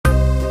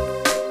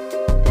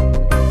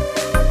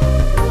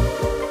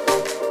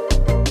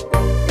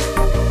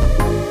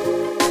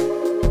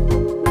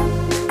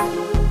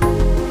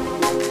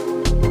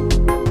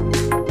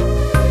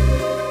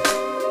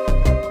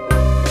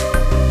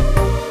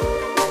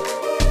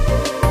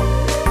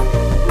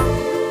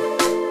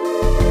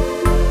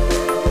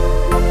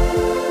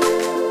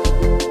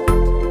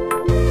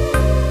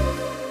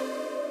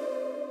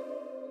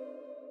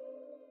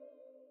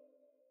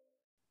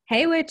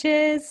Hey,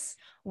 witches,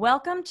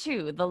 Welcome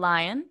to The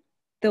Lion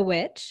the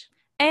witch.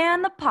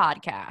 and the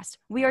podcast.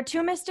 We are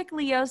two mystic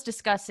Leos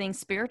discussing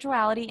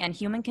spirituality and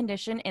human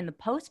condition in the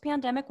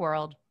post-pandemic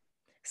world.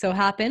 So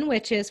hop in,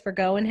 witches, for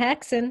going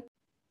hexing.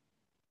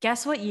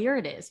 Guess what year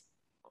it is?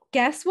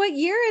 Guess what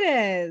year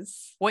it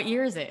is? What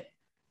year is it?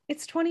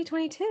 It's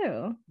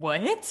 2022.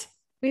 What?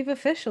 We've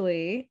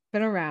officially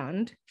been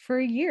around for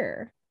a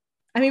year.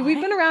 I mean,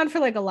 we've been around for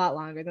like a lot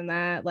longer than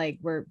that. Like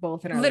we're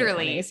both in our late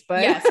Literally, 20s,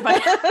 but yes,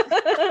 but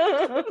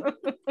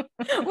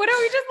what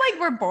are we just like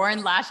we're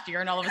born last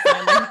year and all of a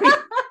sudden like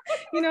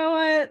you know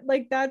what?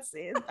 Like that's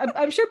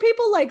I'm sure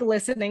people like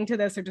listening to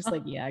this are just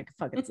like, yeah, I can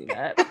fucking see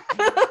that.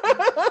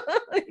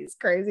 These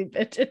crazy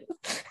bitches.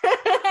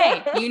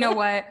 Hey, you know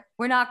what?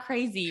 We're not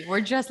crazy.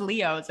 We're just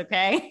Leos,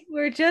 okay?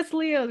 We're just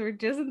Leos. We're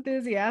just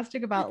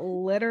enthusiastic about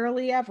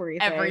literally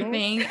everything.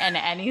 Everything and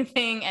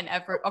anything and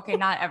okay,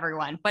 not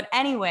everyone. But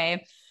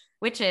anyway,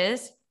 which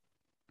is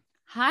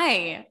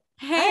hi.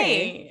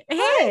 Hey.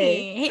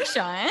 Hey,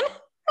 Sean.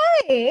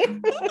 Hey.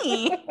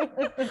 Hey.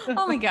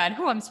 Oh my God.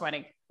 Who I'm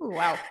sweating. Ooh,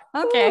 wow.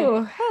 Okay.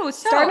 Ooh, so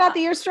starting out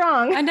the year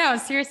strong. I know,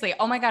 seriously.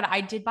 Oh my God.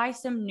 I did buy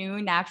some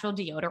new natural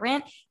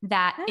deodorant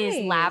that is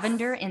Nice.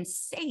 lavender and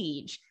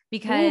sage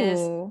because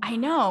Ooh. I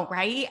know,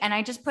 right? And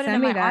I just put it Send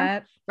in me my arm,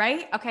 that.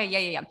 right? Okay.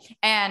 Yeah.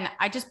 And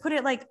I just put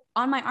it like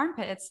on my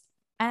armpits.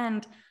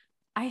 And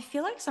I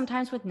feel like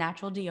sometimes with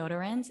natural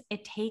deodorants,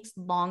 it takes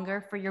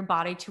longer for your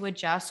body to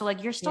adjust. So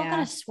like you're still Yeah.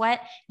 gonna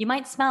sweat. You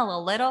might smell a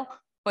little,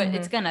 but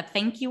it's gonna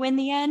thank you in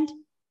the end.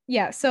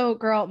 Yeah. So,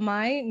 girl,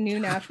 my new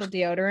natural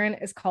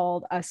deodorant is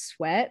called a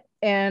sweat.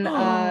 And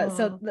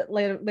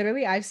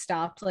literally, I've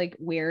stopped like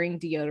wearing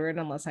deodorant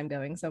unless I'm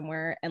going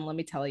somewhere. And let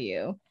me tell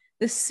you,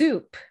 the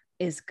soup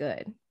is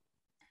good.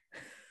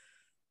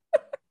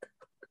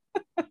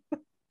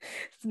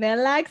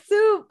 Smell like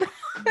soup.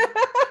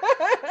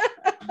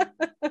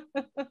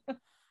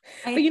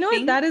 But you know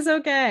what? That is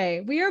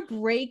okay. We are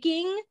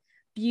breaking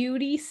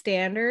beauty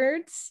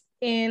standards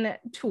in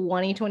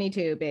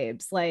 2022,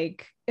 babes.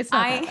 Like, it's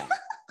not that bad.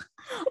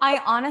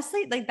 I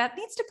honestly like that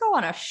needs to go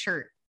on a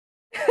shirt.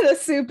 The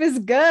soup is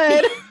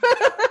good.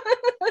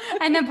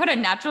 And then put a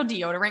natural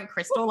deodorant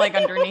crystal like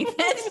underneath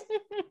it.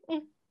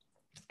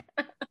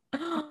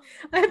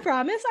 I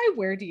promise I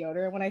wear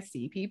deodorant when I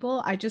see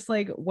people. I just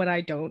like when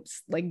I don't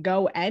like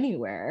go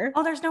anywhere.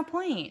 Oh, there's no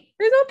point.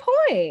 There's no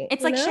point.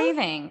 It's like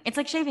shaving. It's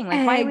like shaving.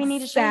 Like, why do we need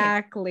to shave?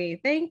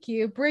 Exactly. Thank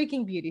you.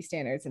 Breaking beauty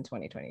standards in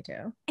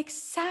 2022.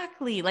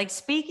 Exactly. Like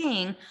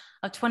speaking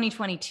of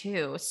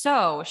 2022.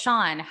 So,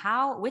 Sean,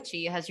 how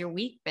witchy has your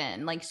week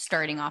been? Like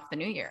starting off the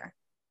new year?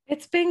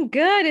 It's been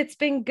good. It's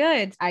been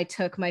good. I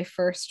took my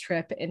first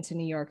trip into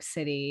New York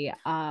City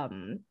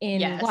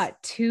in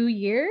what, 2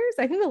 years?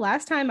 I think the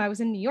last time I was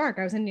in New York,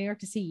 I was in New York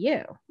to see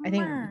you. I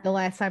think the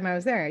last time I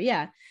was there.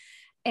 Yeah.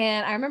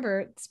 And I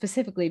remember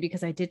specifically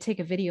because I did take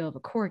a video of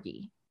a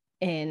corgi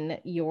in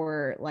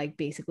your like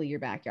basically your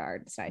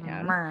backyard in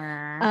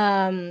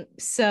Stuytown.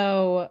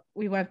 So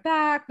we went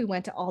back, we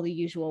went to all the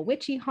usual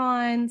witchy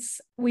haunts.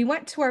 We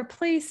went to our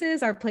places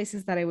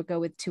that I would go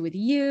with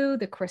you,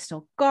 the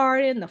Crystal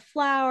Garden, the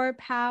Flower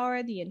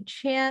Power, the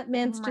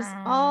Enchantments, just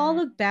all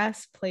the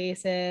best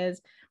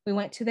places. We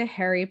went to the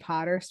Harry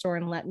Potter store,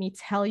 and let me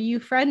tell you,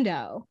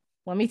 friendo,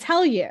 let me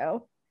tell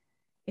you,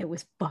 it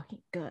was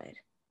fucking good.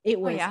 It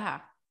was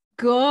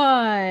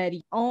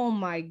good. Oh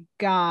my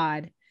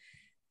God.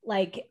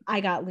 Like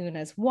I got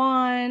Luna's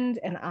wand,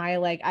 and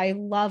I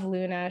love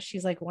Luna.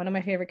 She's like one of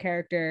my favorite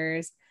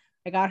characters.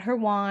 I got her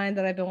wand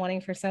that I've been wanting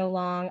for so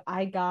long.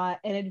 I got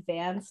an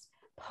advanced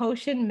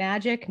potion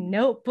magic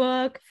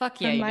notebook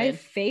from my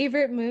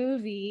favorite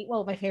movie.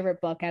 Well, my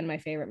favorite book and my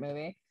favorite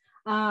movie.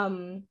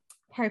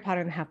 Harry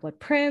Potter and the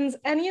Half-Blood Prince.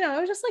 And I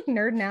was just like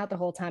nerding out the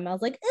whole time. I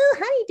was like, ooh,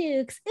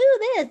 honeydukes, ooh,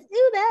 this,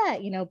 ooh,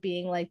 that,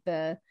 being like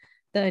the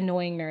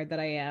annoying nerd that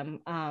I am.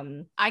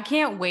 I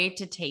can't wait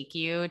to take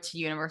you to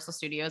Universal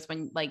Studios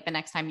when like the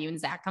next time you and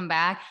Zach come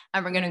back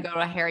and we're gonna go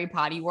to Harry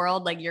Potter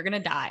World. Like you're gonna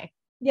die.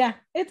 Yeah,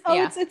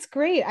 it's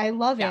great. I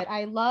love it.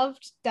 I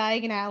loved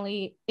Diagon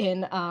Alley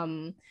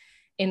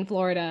in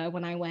Florida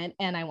when I went,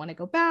 and I want to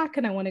go back,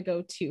 and I want to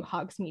go to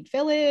Hogsmeade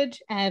Village,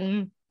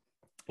 and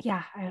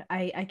yeah,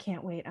 I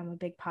can't wait. I'm a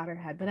big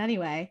Potterhead. But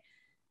anyway,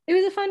 it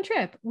was a fun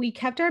trip. We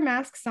kept our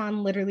masks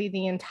on literally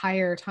the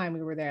entire time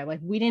we were there. Like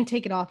we didn't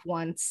take it off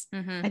once.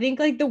 I think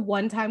like the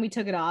one time we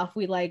took it off,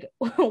 we like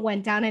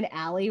went down an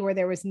alley where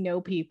there was no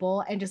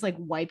people and just like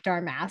wiped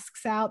our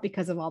masks out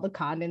because of all the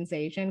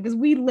condensation. Because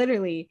we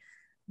literally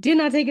did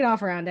not take it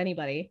off around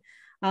anybody.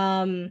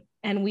 And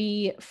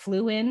we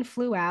flew in,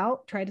 flew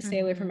out, tried to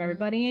stay away from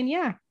everybody. And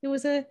yeah, it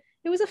was a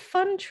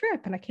fun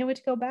trip, and I can't wait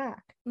to go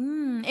back.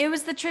 It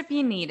was the trip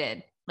you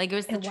needed. Like it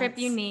was the trip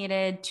you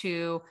needed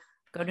to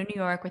go to New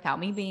York without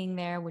me being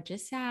there, which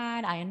is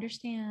sad. I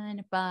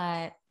understand,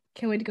 but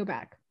can't wait to go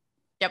back.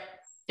 Yep.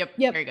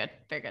 Very good.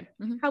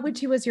 How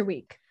witchy was your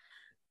week?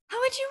 How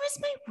witchy was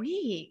my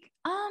week?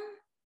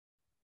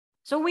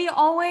 So we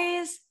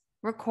always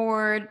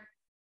record,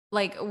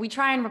 like we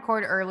try and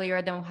record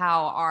earlier than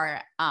how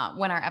our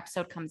when our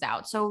episode comes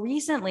out. So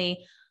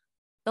recently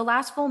the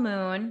last full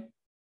moon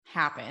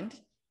happened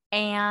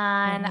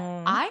and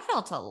I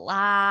felt a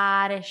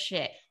lot of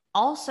shit.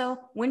 Also,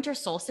 winter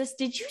solstice.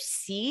 Did you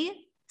see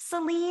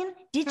Celine?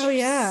 Did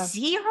you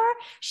see her?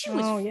 She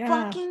was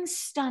fucking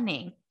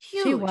stunning.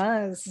 Huge. She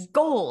was.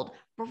 Gold,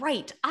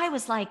 bright. I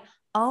was like,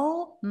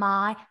 oh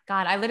my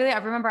God. I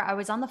remember I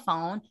was on the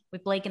phone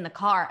with Blake in the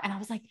car and I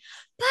was like,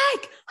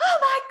 Blake, oh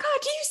my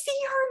God, do you see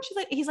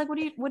her? And he's like, what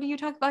are you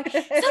talking about?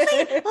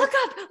 Celine, look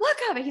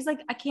up. And he's like,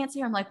 I can't see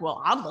her. I'm like,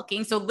 well, I'm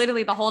looking. So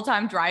literally the whole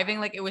time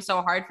driving, like it was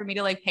so hard for me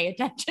to like pay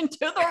attention to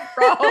the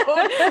road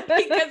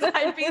because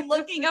I'd be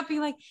looking up, being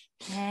like,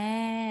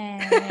 hey.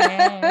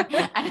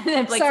 And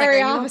then Blake's sorry, like, are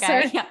you officer.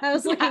 okay? Yeah. I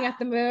was looking at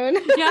the moon.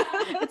 Yeah.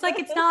 It's like,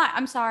 it's not,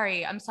 I'm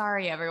sorry,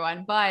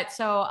 everyone. But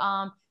so,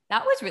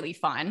 that was really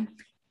fun.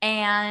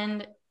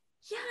 And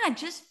yeah,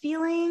 just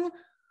feeling,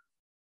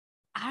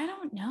 I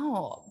don't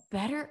know,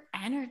 better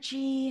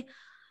energy,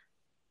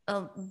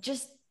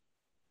 just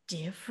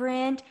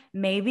different.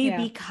 Maybe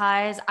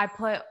because I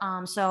put,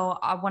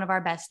 one of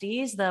our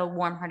besties, the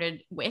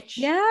warm-hearted witch.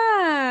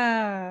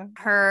 Yeah.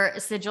 Her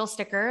sigil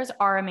stickers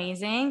are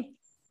amazing.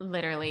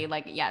 Literally,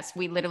 like, yes,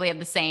 we literally have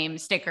the same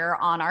sticker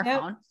on our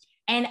phone.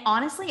 And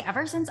honestly,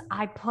 ever since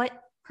I put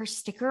her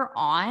sticker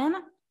on,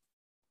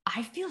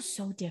 I feel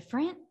so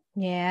different.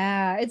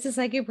 Yeah. It's a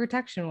psychic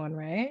protection one,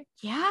 right?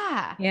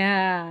 Yeah.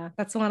 Yeah.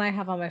 That's the one I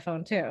have on my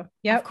phone too.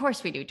 Yeah. Of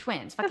course we do.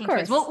 Twins. Fucking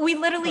twins. Well, we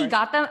literally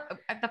got them.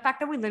 The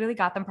fact that we literally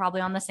got them probably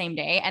on the same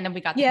day and then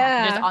we got the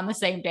packages on the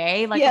same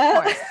day. Like,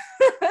 of course.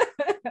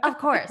 Of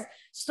course.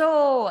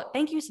 So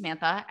thank you,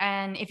 Samantha.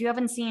 And if you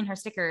haven't seen her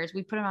stickers,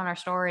 we put it on our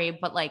story,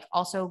 but like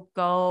also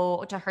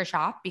go to her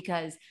shop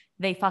because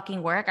they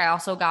fucking work. I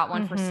also got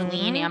one for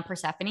Celine and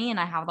Persephone and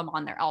I have them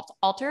on their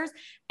altars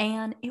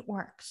and it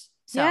works.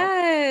 So.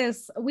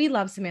 Yes, we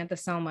love Samantha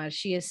so much.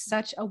 She is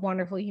such a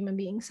wonderful human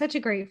being, such a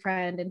great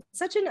friend, and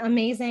such an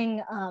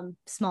amazing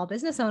small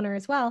business owner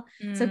as well.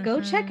 So go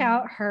check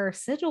out her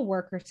sigil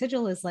work. Her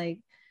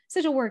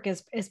sigil work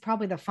is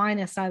probably the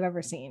finest I've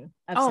ever seen.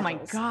 Oh my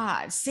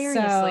God,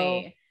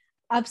 seriously.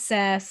 So,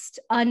 obsessed,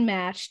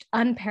 unmatched,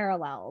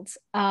 unparalleled.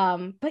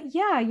 But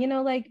yeah,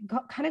 like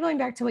kind of going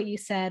back to what you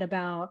said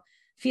about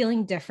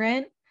feeling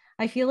different.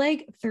 I feel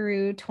like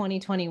through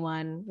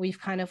 2021, we've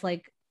kind of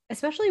like,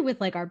 especially with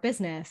like our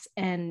business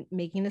and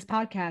making this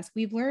podcast,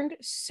 we've learned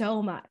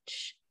so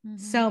much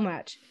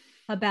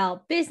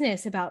about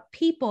business, about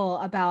people,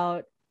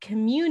 about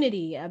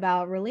community,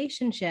 about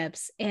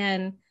relationships,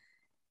 and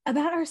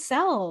about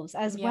ourselves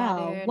as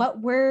well. Dude. What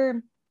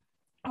we're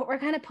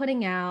kind of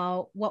putting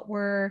out, what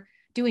we're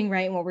doing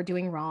right and what we're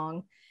doing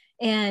wrong.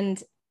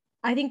 And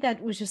I think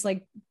that was just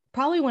like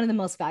probably one of the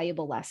most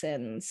valuable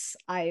lessons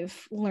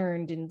I've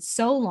learned in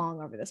so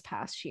long over this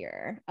past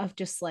year of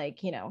just like,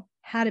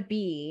 how to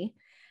be.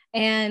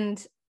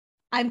 And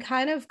I'm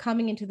kind of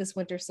coming into this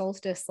winter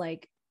solstice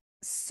like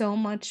so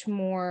much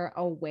more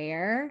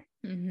aware.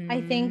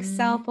 I think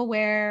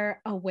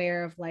self-aware,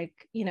 aware of like,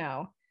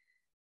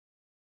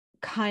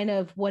 kind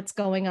of what's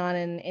going on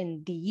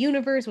in the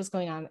universe, what's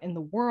going on in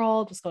the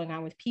world, what's going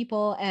on with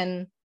people.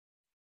 And,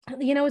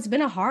 it's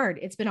been a hard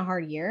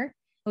year.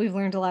 We've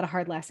learned a lot of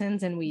hard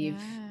lessons and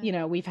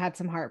we've had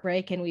some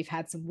heartbreak and we've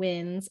had some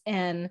wins.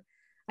 And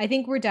I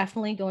think we're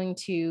definitely going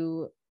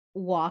to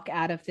walk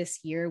out of this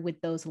year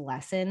with those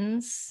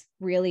lessons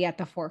really at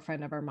the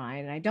forefront of our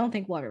mind. And I don't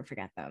think we'll ever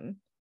forget them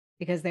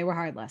because they were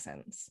hard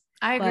lessons.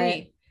 I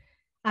agree.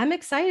 But I'm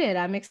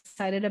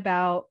excited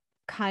about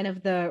kind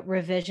of the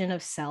revision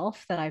of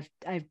self that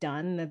I've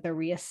done, the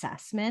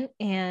reassessment,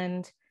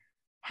 and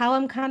how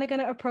I'm kind of going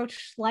to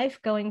approach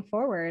life going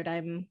forward.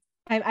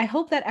 I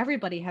hope that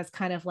everybody has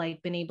kind of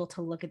like been able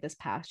to look at this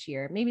past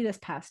year, maybe this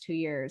past 2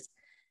 years,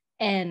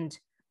 and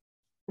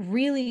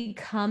really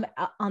come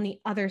on the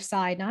other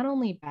side, not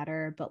only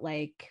better, but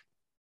like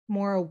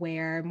more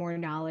aware, more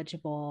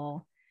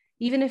knowledgeable,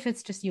 even if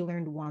it's just you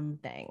learned one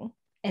thing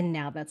and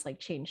now that's like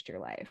changed your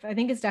life. I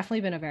think it's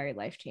definitely been a very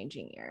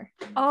life-changing year.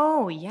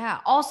 Oh yeah.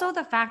 Also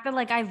the fact that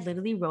like I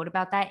literally wrote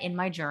about that in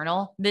my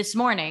journal this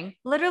morning.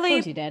 Literally. Of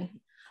course you did.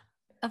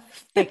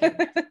 Thank you.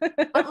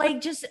 But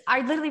like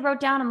I literally wrote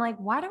down, I'm like,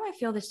 why do I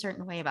feel this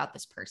certain way about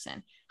this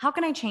person? How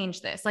can I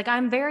change this? Like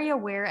I'm very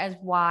aware as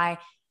why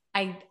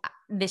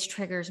this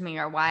triggers me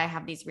or why I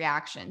have these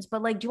reactions,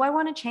 but like, do I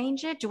want to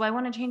change it? Do I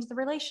want to change the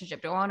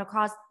relationship? Do I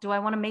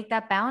want to make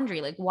that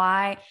boundary? Like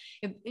why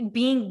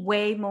being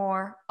way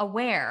more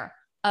aware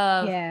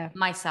of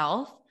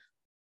myself,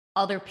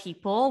 other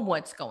people,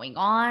 what's going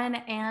on.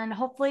 And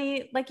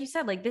hopefully, like you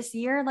said, like this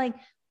year, like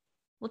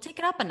we'll take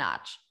it up a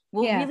notch.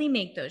 We'll really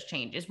make those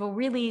changes. We'll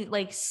really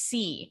like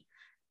see.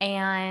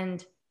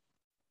 And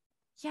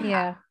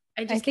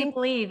I just can't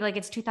believe like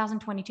it's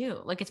 2022.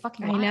 Like it's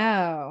fucking wild. I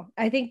know.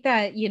 I think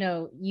that,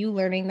 you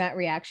learning that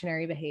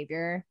reactionary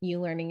behavior,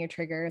 you learning your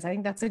triggers, I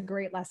think that's a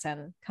great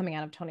lesson coming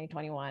out of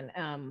 2021.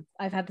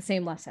 I've had the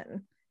same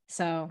lesson.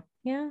 So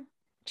yeah,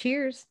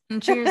 cheers.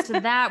 And cheers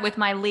to that with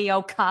my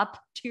Leo cup.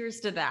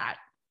 Cheers to that.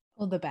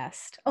 Well, the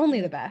best.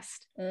 Only the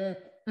best.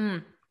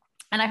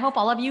 And I hope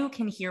all of you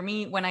can hear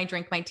me when I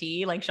drink my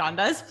tea like Sean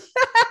does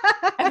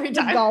every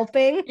time.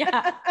 Gulping.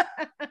 Yeah.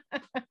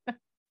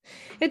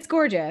 It's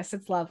gorgeous.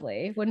 It's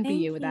lovely. Wouldn't be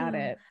you without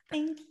it.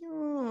 Thank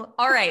you.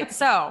 All right.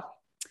 So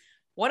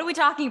what are we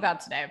talking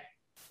about today?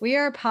 We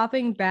are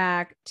popping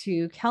back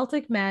to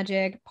Celtic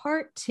Magic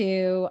Part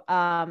 2.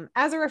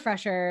 As a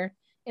refresher,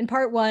 in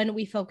Part 1,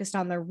 we focused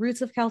on the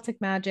roots of Celtic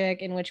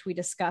magic, in which we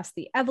discussed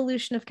the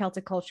evolution of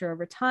Celtic culture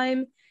over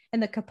time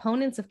and the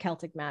components of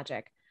Celtic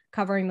magic,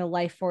 covering the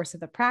life force of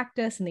the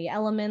practice and the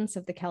elements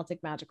of the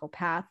Celtic magical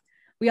path.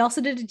 We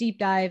also did a deep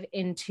dive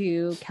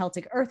into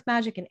Celtic earth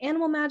magic and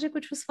animal magic,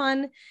 which was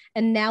fun.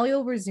 And now we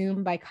will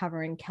resume by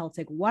covering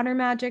Celtic water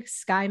magic,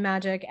 sky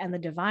magic, and the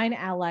divine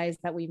allies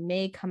that we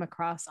may come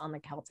across on the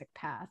Celtic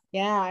path.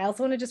 Yeah, I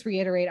also want to just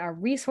reiterate our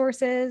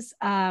resources.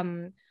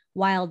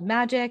 Wild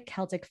Magic,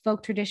 Celtic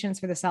Folk Traditions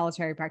for the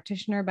Solitary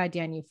Practitioner by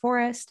Daniel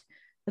Forrest,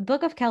 The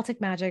Book of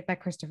Celtic Magic by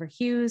Christopher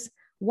Hughes,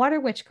 Water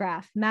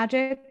Witchcraft,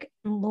 Magic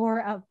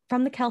Lore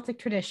from the Celtic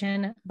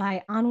Tradition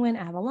by Anwin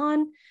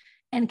Avalon,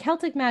 and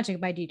Celtic Magic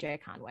by DJ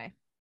Conway.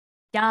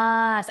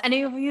 Yes. And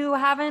if you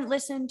haven't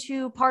listened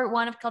to part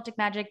 1 of Celtic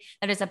Magic,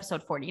 that is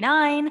episode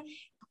 49.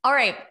 All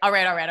right.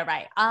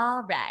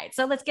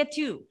 So let's get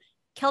to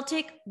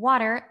Celtic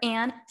water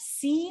and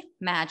sea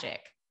magic.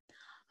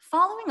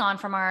 Following on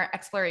from our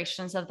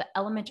explorations of the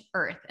element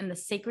earth and the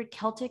sacred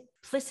Celtic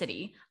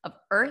plicity of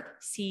earth,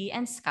 sea,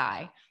 and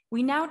sky,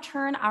 we now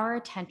turn our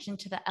attention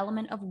to the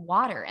element of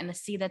water and the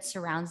sea that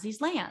surrounds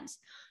these lands,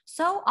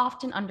 so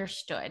often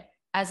understood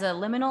as a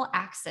liminal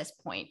access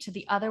point to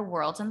the other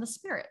worlds and the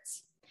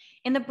spirits.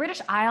 In the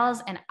British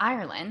Isles and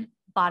Ireland,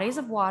 bodies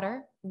of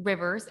water,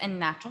 rivers, and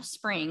natural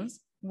springs,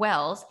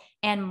 wells,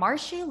 and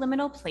marshy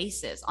liminal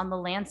places on the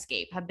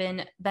landscape have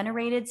been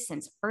venerated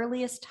since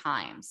earliest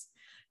times.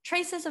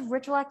 Traces of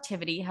ritual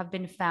activity have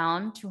been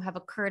found to have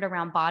occurred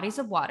around bodies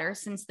of water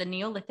since the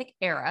Neolithic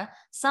era,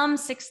 some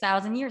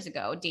 6,000 years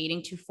ago,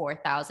 dating to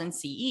 4000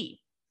 CE.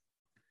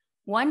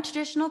 One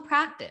traditional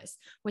practice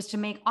was to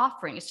make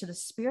offerings to the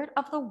spirit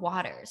of the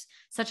waters,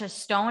 such as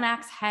stone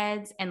axe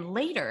heads and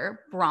later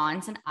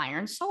bronze and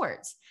iron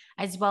swords,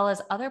 as well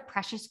as other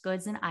precious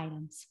goods and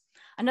items.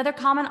 Another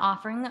common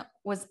offering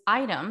was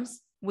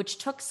items which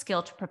took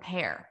skill to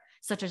prepare,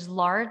 such as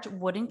large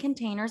wooden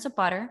containers of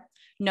butter,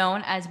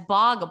 known as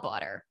bog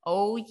butter.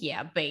 Oh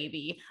yeah,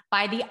 baby.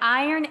 By the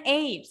Iron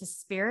Age, the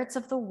spirits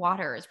of the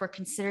waters were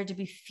considered to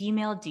be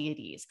female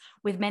deities,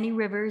 with many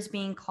rivers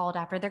being called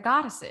after their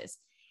goddesses.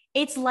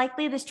 It's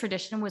likely this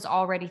tradition was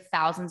already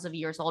thousands of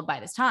years old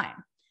by this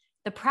time.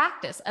 The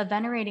practice of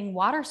venerating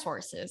water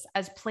sources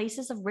as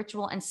places of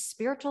ritual and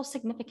spiritual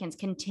significance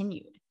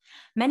continued.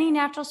 Many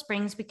natural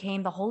springs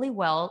became the holy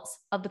wells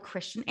of the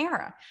Christian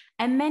era,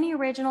 and many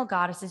original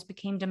goddesses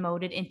became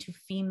demoted into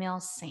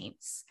female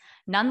saints.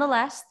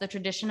 Nonetheless, the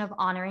tradition of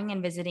honoring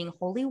and visiting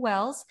holy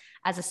wells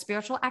as a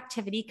spiritual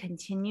activity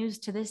continues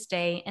to this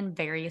day in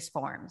various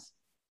forms.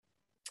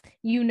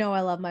 You know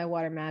I love my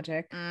water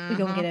magic. We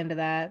don't get into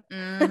that.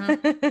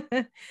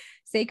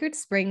 Sacred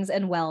springs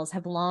and wells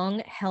have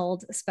long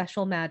held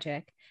special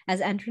magic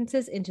as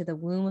entrances into the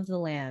womb of the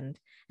land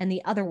and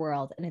the other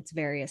world in its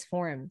various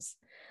forms.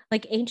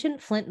 Like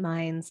ancient flint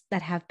mines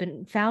that have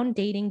been found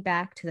dating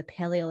back to the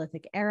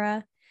Paleolithic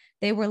era,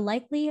 they were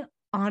likely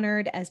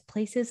honored as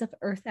places of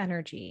earth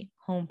energy,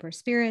 home for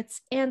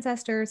spirits,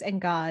 ancestors, and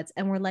gods,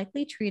 and were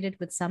likely treated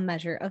with some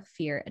measure of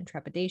fear and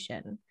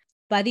trepidation.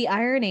 By the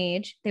Iron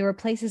Age, they were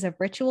places of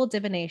ritual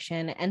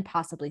divination and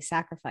possibly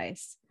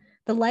sacrifice.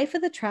 The life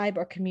of the tribe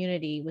or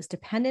community was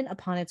dependent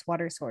upon its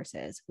water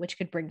sources, which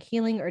could bring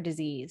healing or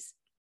disease.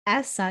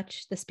 As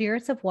such, the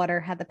spirits of water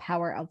had the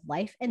power of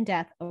life and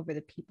death over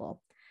the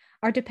people.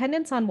 Our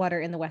dependence on water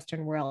in the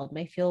Western world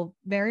may feel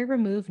very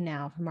removed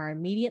now from our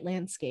immediate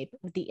landscape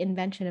with the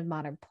invention of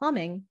modern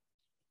plumbing,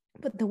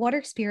 but the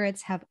water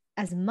spirits have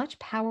as much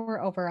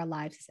power over our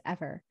lives as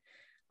ever.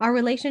 Our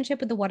relationship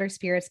with the water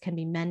spirits can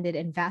be mended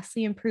and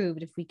vastly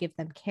improved if we give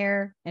them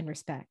care and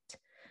respect,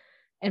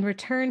 and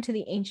return to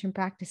the ancient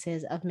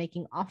practices of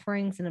making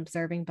offerings and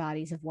observing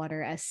bodies of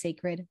water as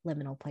sacred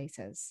liminal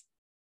places.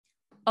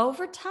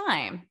 Over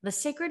time, the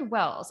sacred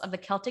wells of the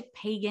Celtic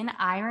pagan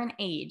Iron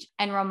Age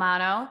and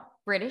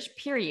Romano-British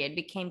period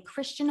became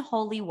Christian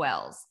holy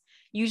wells,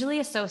 usually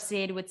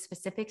associated with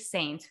specific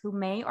saints who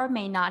may or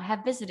may not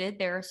have visited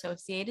their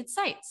associated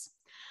sites.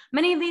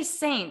 Many of these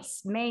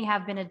saints may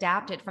have been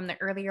adapted from the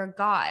earlier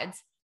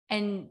gods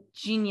and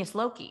genius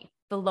Loki,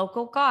 the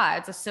local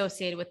gods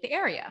associated with the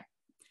area.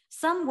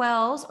 Some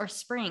wells or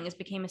springs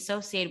became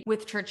associated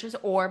with churches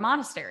or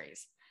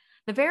monasteries.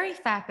 The very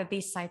fact that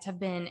these sites have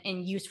been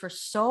in use for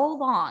so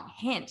long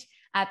hint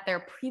at their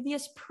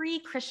previous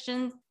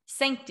pre-Christian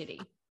sanctity.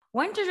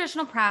 One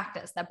traditional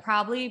practice that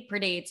probably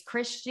predates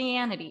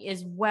Christianity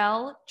is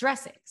well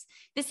dressings.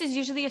 This is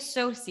usually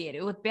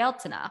associated with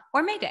Beltana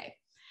or May Day.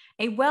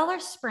 A well or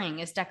spring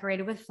is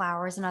decorated with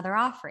flowers and other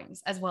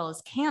offerings, as well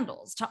as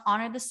candles to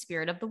honor the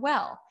spirit of the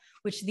well,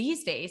 which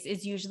these days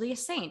is usually a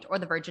saint or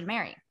the Virgin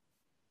Mary.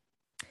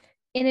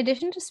 In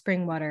addition to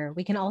spring water,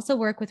 we can also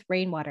work with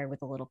rainwater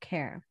with a little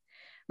care.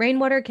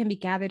 Rainwater can be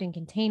gathered in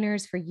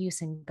containers for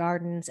use in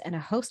gardens and a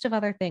host of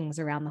other things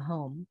around the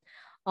home.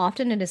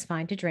 Often it is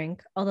fine to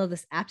drink, although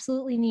this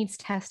absolutely needs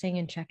testing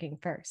and checking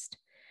first.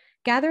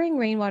 Gathering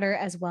rainwater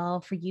as well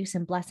for use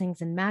in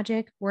blessings and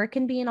magic, where it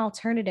can be an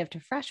alternative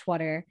to fresh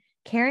water,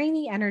 carrying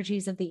the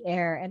energies of the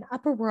air and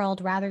upper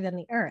world rather than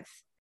the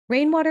earth.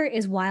 Rainwater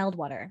is wild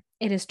water.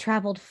 It has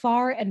traveled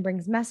far and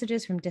brings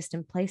messages from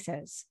distant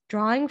places,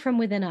 drawing from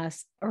within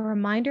us a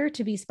reminder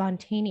to be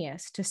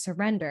spontaneous, to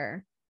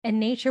surrender, and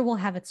nature will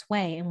have its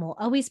way and will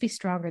always be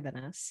stronger than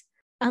us.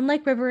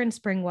 Unlike river and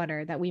spring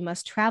water that we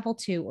must travel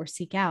to or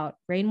seek out,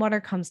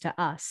 rainwater comes to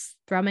us,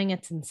 thrumming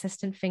its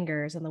insistent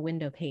fingers on the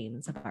window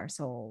panes of our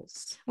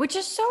souls. Which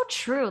is so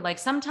true. Like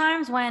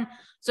sometimes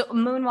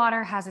moon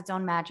water has its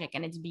own magic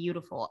and it's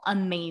beautiful,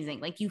 amazing.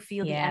 Like you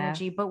feel the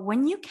energy, but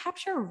when you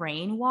capture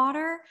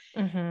rainwater,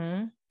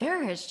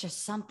 there is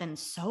just something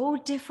so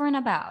different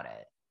about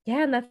it.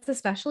 Yeah, and that's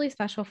especially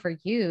special for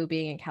you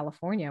being in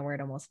California where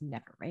it almost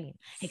never rains.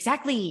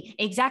 Exactly.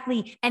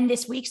 And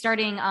this week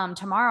starting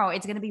tomorrow,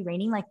 it's going to be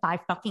raining like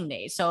 5 fucking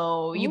days.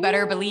 So you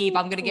better believe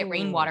I'm going to get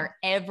rainwater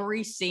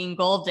every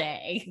single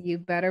day. You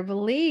better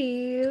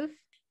believe.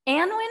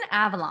 Anwin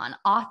Avalon,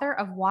 author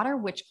of Water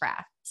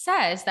Witchcraft,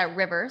 says that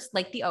rivers,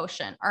 like the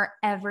ocean, are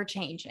ever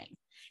changing.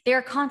 They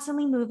are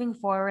constantly moving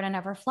forward and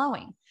ever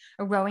flowing,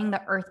 eroding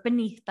the earth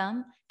beneath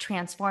them,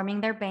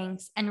 transforming their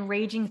banks, and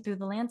raging through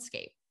the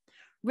landscape.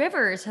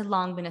 Rivers had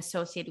long been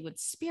associated with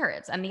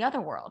spirits and the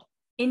other world.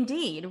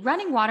 Indeed,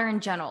 running water in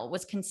general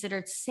was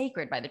considered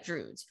sacred by the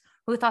Druids,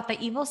 who thought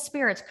that evil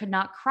spirits could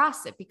not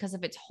cross it because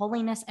of its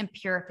holiness and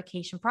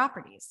purification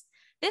properties.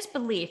 This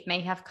belief may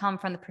have come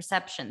from the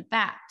perception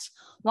that,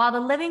 while the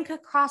living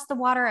could cross the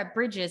water at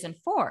bridges and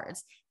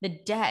fords, the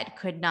dead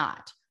could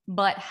not,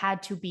 but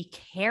had to be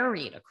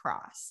carried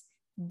across.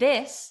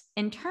 This,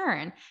 in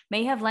turn,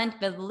 may have lent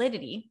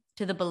validity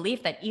to the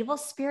belief that evil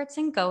spirits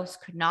and ghosts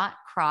could not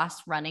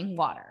cross running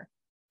water.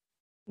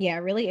 Yeah,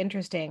 really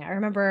interesting. I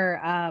remember,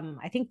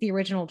 I think the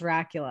original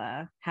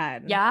Dracula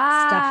had stuff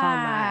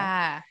on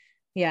that.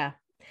 Yeah.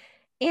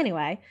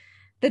 Anyway,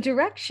 the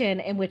direction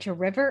in which a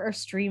river or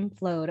stream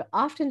flowed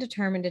often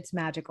determined its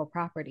magical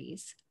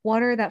properties.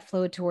 Water that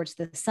flowed towards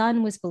the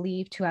sun was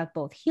believed to have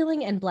both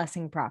healing and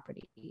blessing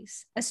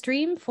properties. A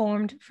stream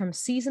formed from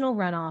seasonal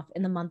runoff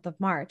in the month of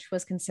March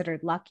was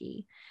considered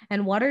lucky,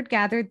 and water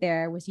gathered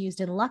there was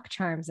used in luck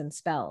charms and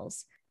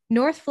spells.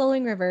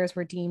 North-flowing rivers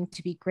were deemed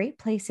to be great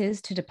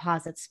places to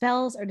deposit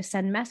spells or to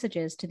send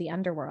messages to the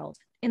underworld.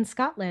 In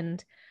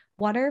Scotland,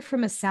 water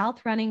from a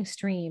south-running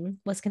stream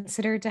was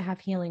considered to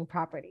have healing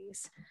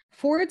properties.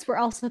 Fords were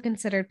also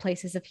considered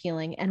places of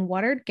healing, and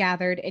water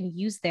gathered and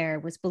used there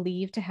was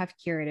believed to have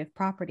curative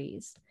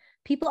properties.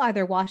 People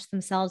either washed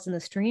themselves in the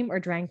stream or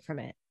drank from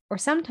it, or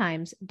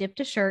sometimes dipped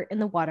a shirt in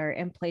the water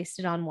and placed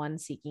it on one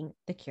seeking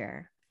the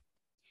cure.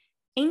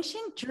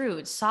 Ancient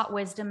Druids sought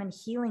wisdom and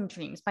healing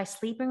dreams by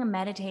sleeping and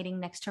meditating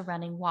next to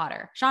running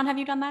water. Sean, have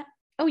you done that?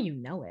 Oh, you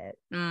know it.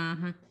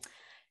 Mm-hmm.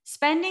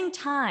 Spending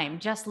time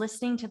just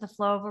listening to the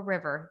flow of a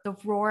river, the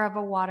roar of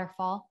a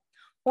waterfall,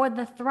 or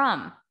the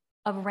thrum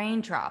of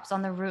raindrops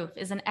on the roof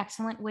is an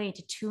excellent way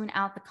to tune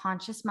out the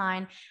conscious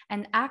mind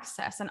and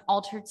access an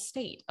altered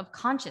state of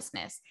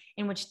consciousness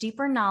in which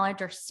deeper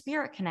knowledge or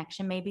spirit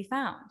connection may be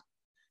found.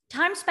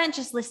 Time spent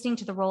just listening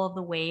to the roll of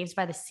the waves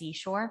by the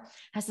seashore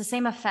has the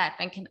same effect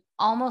and can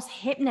almost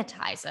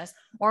hypnotize us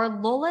or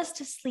lull us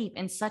to sleep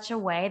in such a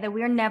way that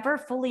we are never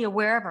fully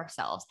aware of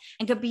ourselves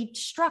and could be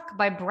struck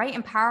by bright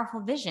and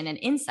powerful vision and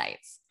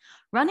insights.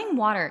 Running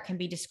water can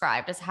be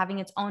described as having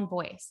its own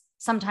voice,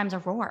 sometimes a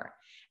roar,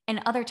 and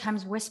other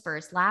times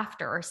whispers,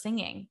 laughter, or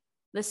singing.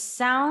 The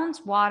sounds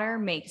water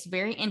makes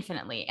vary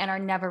infinitely and are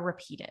never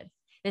repeated.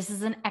 This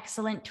is an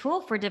excellent tool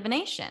for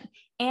divination,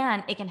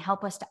 and it can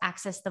help us to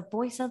access the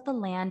voice of the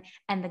land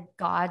and the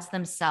gods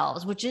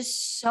themselves, which is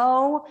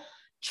so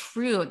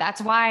true.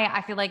 That's why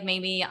I feel like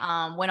maybe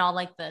when all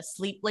like the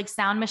sleep like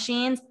sound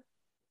machines,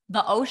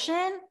 the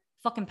ocean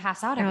fucking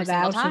pass out every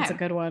single time. That's a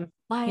good one.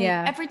 Like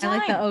every time. I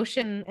like the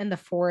ocean and the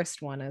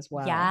forest one as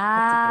well. Yeah.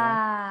 That's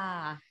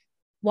a good one.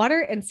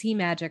 Water and sea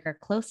magic are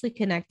closely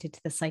connected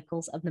to the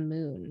cycles of the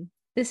moon.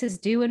 This is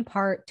due in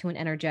part to an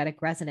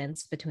energetic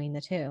resonance between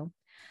the two.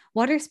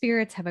 Water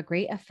spirits have a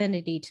great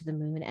affinity to the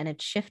moon and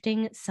its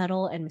shifting,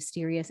 subtle, and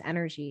mysterious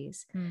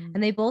energies,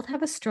 and they both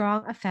have a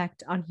strong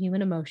effect on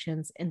human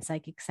emotions and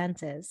psychic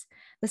senses,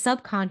 the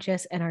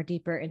subconscious, and our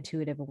deeper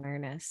intuitive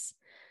awareness.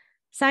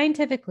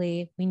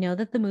 Scientifically, we know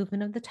that the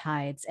movement of the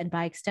tides, and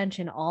by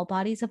extension all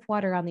bodies of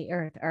water on the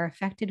earth, are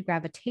affected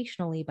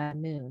gravitationally by the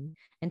moon,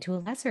 and to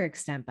a lesser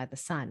extent by the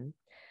sun.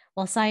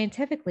 While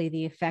scientifically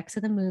the effects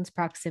of the moon's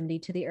proximity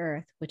to the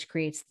earth, which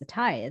creates the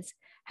tides,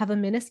 have a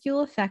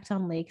minuscule effect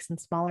on lakes and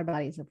smaller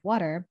bodies of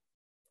water,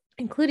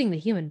 including the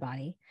human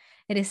body,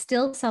 it is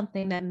still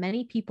something that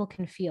many people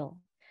can feel.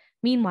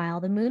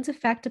 Meanwhile, the moon's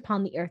effect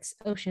upon the Earth's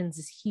oceans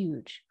is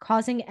huge,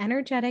 causing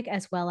energetic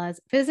as well as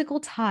physical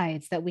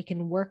tides that we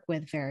can work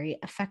with very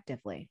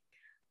effectively.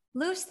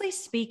 Loosely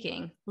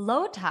speaking,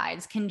 low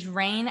tides can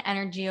drain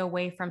energy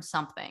away from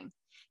something.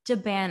 to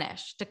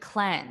banish, to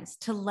cleanse,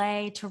 to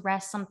lay, to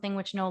rest something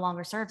which no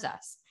longer serves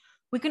us.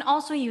 We can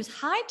also use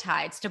high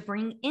tides to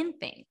bring in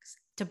things,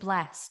 to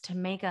bless, to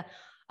make a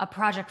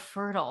project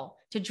fertile,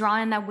 to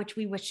draw in that which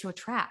we wish to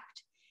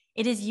attract.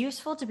 It is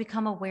useful to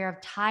become aware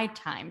of tide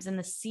times in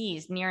the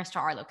seas nearest to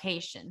our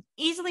location,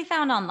 easily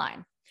found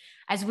online,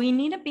 as we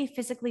need to be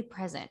physically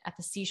present at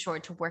the seashore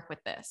to work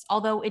with this,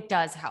 although it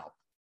does help.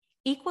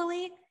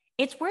 Equally,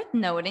 it's worth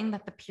noting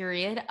that the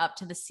period up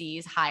to the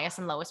sea's highest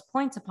and lowest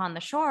points upon the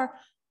shore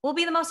will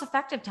be the most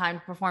effective time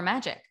to perform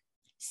magic.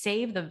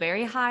 Save the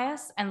very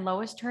highest and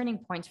lowest turning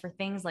points for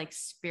things like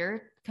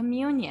spirit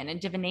communion and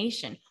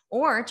divination,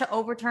 or to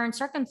overturn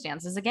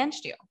circumstances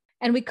against you.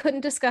 And we couldn't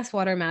discuss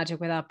water magic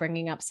without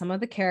bringing up some of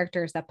the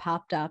characters that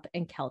popped up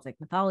in Celtic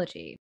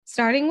mythology.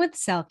 Starting with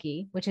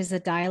Selkie, which is a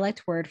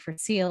dialect word for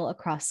seal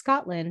across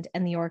Scotland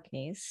and the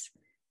Orkneys.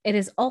 It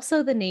is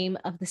also the name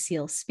of the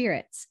seal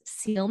spirits,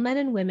 seal men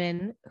and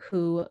women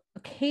who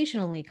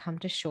occasionally come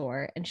to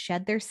shore and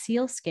shed their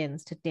seal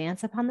skins to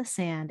dance upon the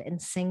sand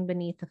and sing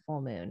beneath the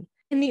full moon.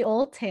 In the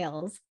old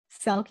tales,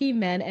 Selkie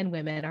men and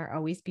women are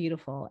always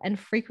beautiful, and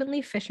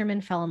frequently fishermen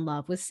fell in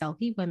love with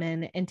Selkie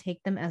women and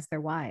take them as their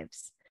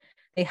wives.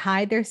 They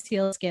hide their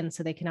seal skins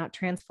so they cannot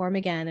transform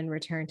again and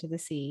return to the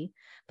sea.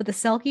 But the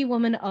Selkie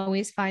woman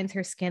always finds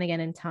her skin again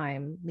in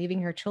time,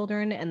 leaving her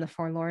children and the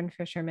forlorn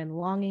fishermen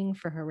longing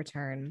for her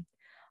return.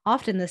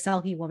 Often the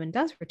Selkie woman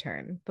does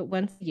return, but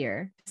once a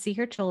year, to see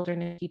her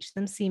children and teach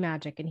them sea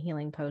magic and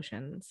healing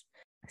potions.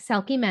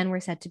 Selkie men were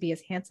said to be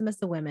as handsome as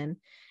the women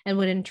and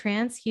would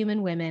entrance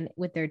human women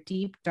with their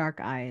deep, dark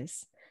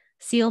eyes.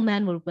 Seal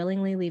men would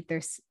willingly leave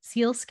their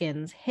seal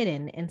skins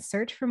hidden and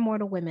search for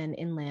mortal women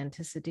inland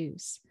to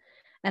seduce.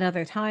 At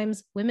other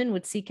times, women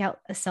would seek out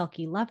a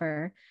Selkie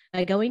lover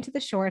by going to the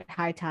shore at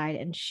high tide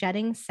and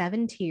shedding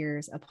 7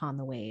 tears upon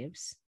the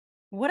waves.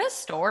 What a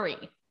story.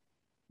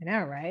 I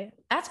know, right?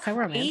 That's so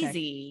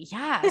crazy. Romantic.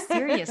 Yeah,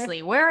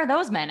 seriously. Where are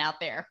those men out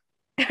there?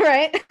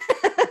 Right?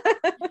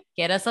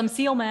 Get us some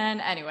seal men.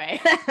 Anyway.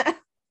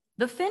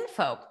 The Finn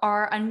folk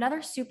are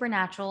another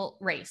supernatural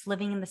race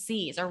living in the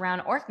seas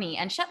around Orkney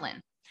and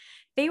Shetland.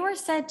 They were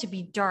said to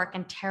be dark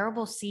and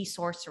terrible sea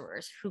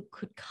sorcerers who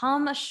could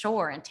come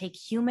ashore and take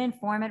human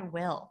form at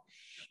will.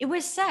 It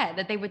was said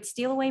that they would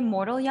steal away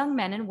mortal young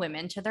men and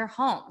women to their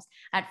homes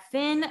at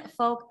Finn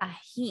folk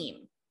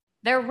Ahim,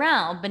 their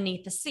realm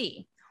beneath the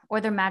sea, or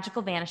their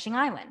magical vanishing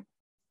island,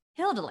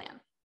 Hildeland.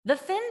 The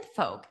Finn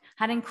folk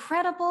had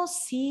incredible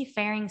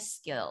seafaring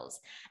skills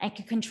and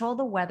could control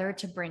the weather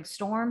to bring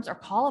storms or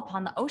call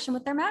upon the ocean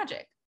with their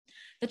magic.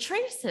 The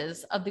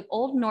traces of the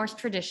Old Norse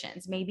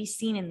traditions may be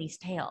seen in these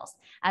tales,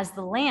 as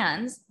the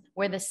lands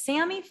where the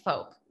Sami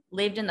folk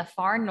lived in the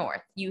far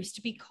north used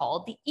to be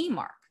called the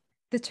Emark.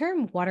 The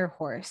term water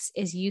horse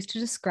is used to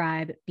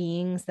describe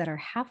beings that are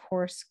half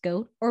horse,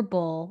 goat, or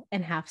bull,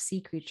 and half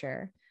sea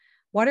creature.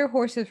 Water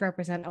horses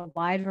represent a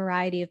wide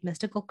variety of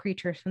mystical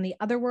creatures from the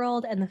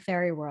otherworld and the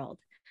fairy world,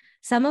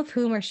 some of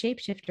whom are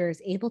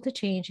shapeshifters able to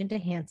change into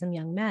handsome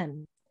young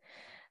men.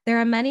 There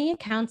are many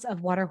accounts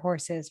of water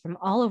horses from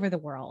all over the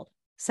world.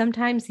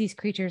 Sometimes these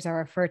creatures are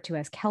referred to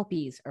as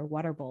kelpies or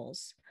water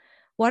bulls.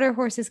 Water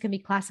horses can be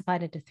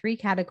classified into 3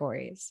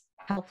 categories: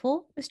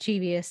 helpful,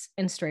 mischievous,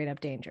 and straight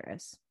up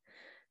dangerous.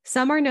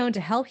 Some are known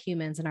to help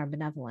humans and are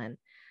benevolent.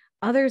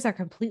 Others are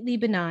completely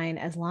benign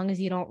as long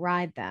as you don't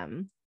ride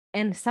them,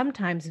 and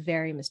sometimes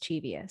very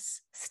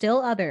mischievous.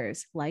 Still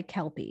others, like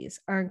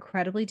kelpies, are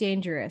incredibly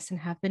dangerous and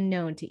have been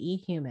known to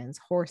eat humans,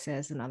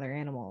 horses, and other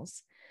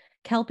animals.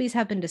 Kelpies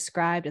have been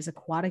described as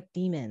aquatic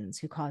demons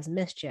who cause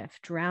mischief,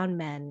 drown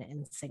men,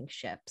 and sink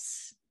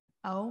ships.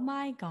 Oh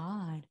my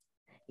God.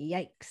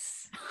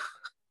 Yikes.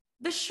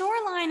 The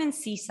shoreline and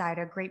seaside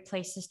are great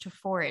places to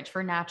forage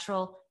for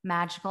natural,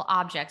 magical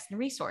objects and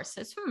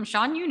resources.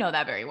 Sean, you know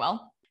that very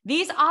well.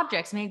 These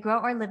objects may grow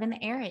or live in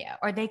the area,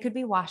 or they could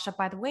be washed up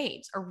by the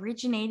waves,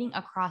 originating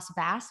across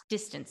vast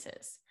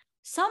distances.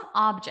 Some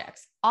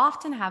objects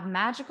often have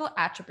magical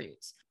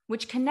attributes,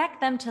 which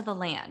connect them to the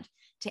land,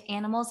 to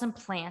animals and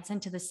plants,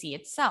 and to the sea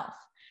itself,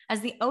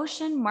 as the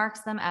ocean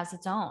marks them as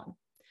its own.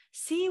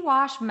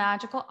 Sea-washed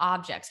magical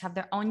objects have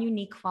their own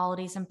unique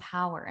qualities and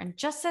power, and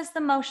just as the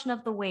motion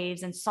of the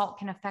waves and salt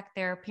can affect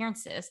their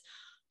appearances,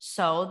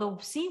 so the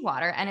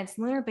seawater and its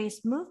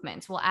lunar-based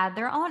movements will add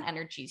their own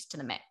energies to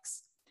the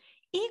mix.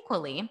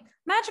 Equally,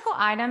 magical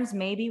items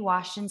may be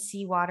washed in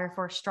seawater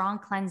for strong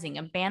cleansing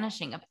and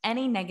banishing of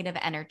any negative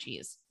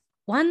energies.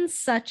 One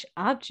such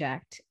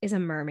object is a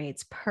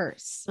mermaid's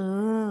purse.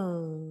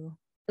 Ooh.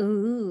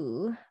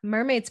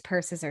 Mermaid's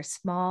purses are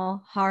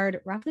small,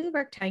 hard, roughly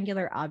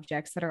rectangular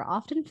objects that are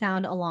often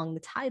found along the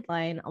tide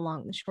line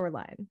along the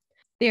shoreline.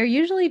 They are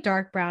usually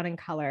dark brown in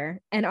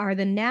color and are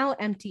the now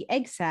empty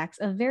egg sacs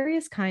of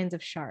various kinds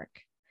of shark.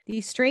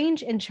 These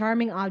strange and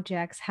charming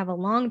objects have a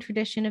long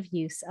tradition of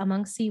use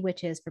among sea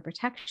witches for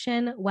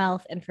protection,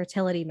 wealth, and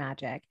fertility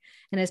magic,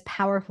 and as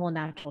powerful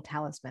natural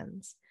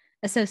talismans.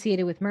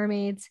 Associated with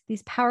mermaids,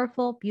 these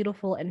powerful,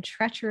 beautiful, and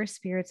treacherous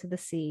spirits of the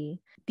sea,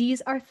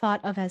 these are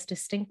thought of as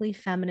distinctly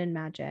feminine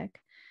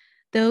magic,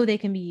 though they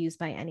can be used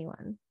by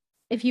anyone.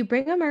 If you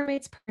bring a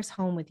mermaid's purse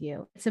home with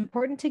you, it's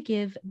important to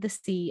give the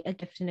sea a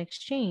gift in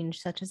exchange,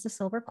 such as a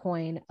silver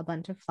coin, a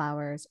bunch of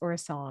flowers, or a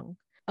song.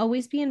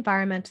 Always be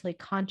environmentally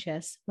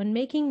conscious when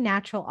making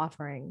natural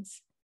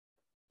offerings.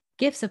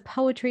 Gifts of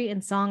poetry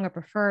and song are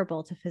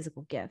preferable to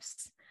physical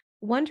gifts.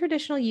 One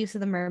traditional use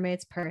of the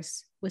mermaid's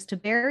purse was to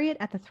bury it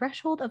at the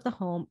threshold of the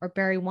home or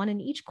bury one in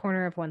each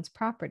corner of one's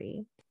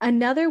property.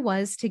 Another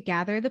was to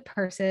gather the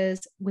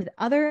purses with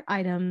other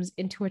items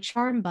into a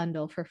charm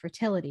bundle for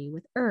fertility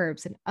with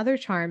herbs and other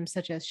charms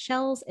such as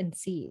shells and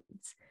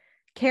seeds.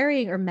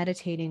 Carrying or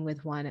meditating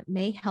with one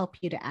may help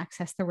you to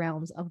access the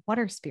realms of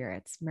water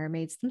spirits,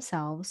 mermaids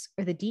themselves,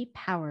 or the deep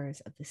powers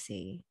of the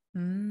sea.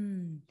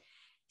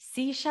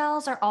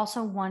 Seashells are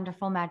also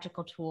wonderful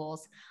magical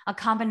tools. A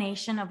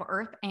combination of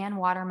earth and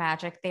water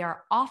magic, they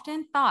are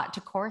often thought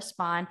to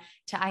correspond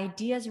to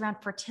ideas around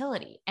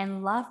fertility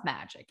and love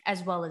magic,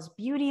 as well as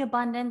beauty,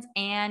 abundance,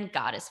 and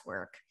goddess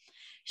work.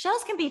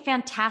 Shells can be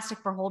fantastic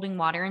for holding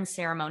water in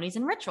ceremonies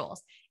and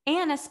rituals,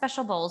 and as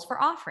special bowls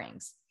for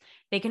offerings.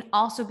 They can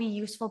also be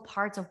useful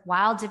parts of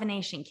wild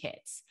divination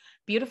kits.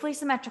 Beautifully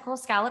symmetrical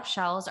scallop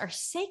shells are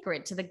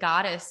sacred to the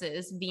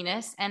goddesses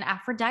Venus and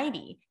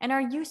Aphrodite and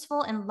are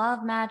useful in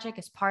love magic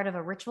as part of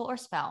a ritual or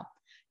spell,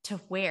 to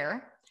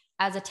wear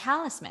as a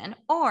talisman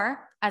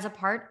or as a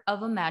part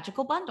of a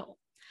magical bundle.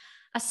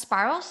 A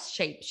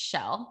spiral-shaped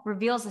shell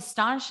reveals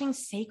astonishing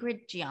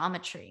sacred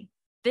geometry.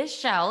 This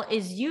shell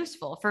is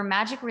useful for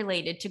magic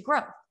related to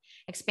growth,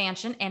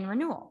 expansion, and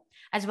renewal,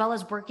 as well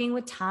as working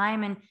with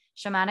time and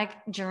shamanic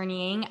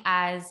journeying,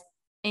 as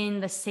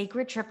in the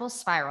sacred triple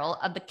spiral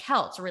of the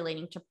Celts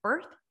relating to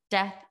birth,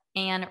 death,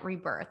 and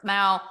rebirth.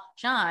 Now,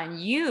 Sean,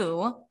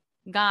 you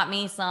got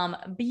me some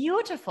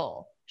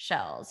beautiful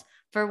shells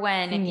for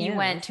when you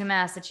went to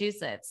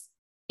Massachusetts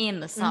in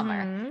the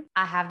summer.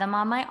 I have them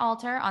on my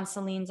altar, on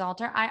Celine's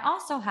altar. I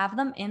also have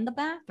them in the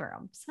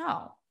bathroom.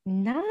 So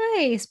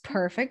nice.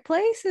 Perfect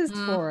places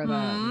for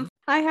them.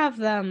 I have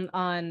them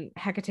on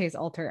Hecate's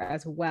altar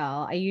as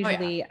well. I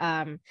usually, so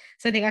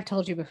I think I've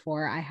told you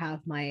before, I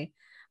have my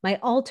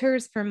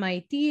altars for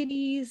my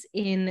deities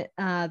in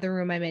the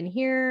room I'm in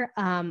here.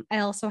 I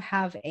also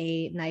have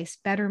a nice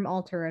bedroom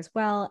altar as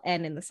well.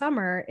 And in the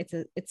summer,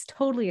 it's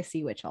totally a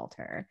sea witch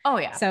altar. Oh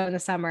yeah. So in the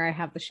summer, I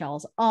have the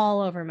shells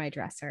all over my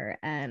dresser,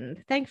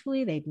 and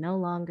thankfully they no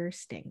longer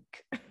stink.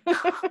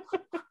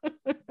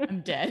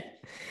 I'm dead.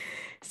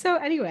 So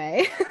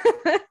anyway,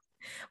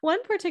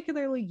 one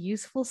particularly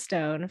useful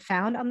stone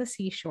found on the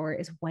seashore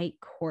is white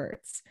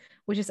quartz,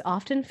 which is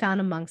often found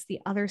amongst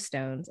the other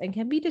stones and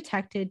can be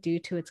detected due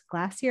to its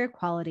glacier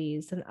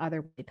qualities than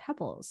other white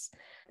pebbles.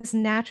 This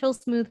natural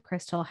smooth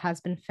crystal has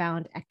been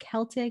found at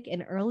Celtic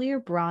and earlier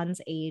Bronze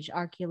Age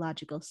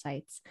archaeological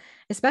sites,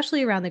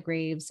 especially around the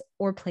graves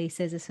or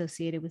places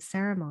associated with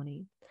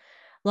ceremony.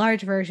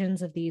 Large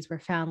versions of these were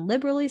found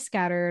liberally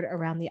scattered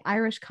around the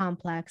Irish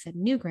complex at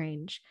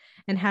Newgrange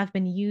and have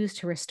been used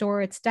to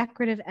restore its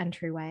decorative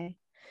entryway.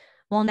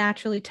 While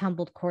naturally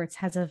tumbled quartz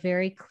has a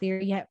very clear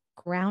yet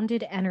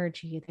grounded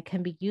energy that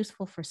can be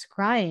useful for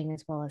scrying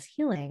as well as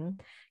healing,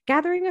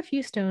 gathering a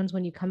few stones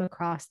when you come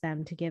across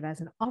them to give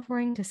as an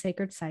offering to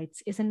sacred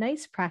sites is a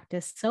nice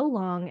practice so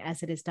long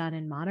as it is done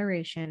in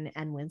moderation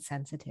and with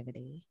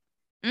sensitivity.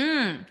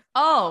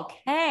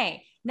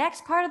 Okay.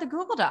 Next part of the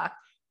Google Doc.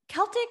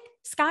 Celtic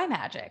sky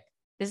magic.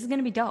 This is going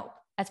to be dope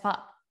as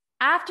fuck.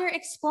 After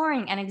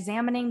exploring and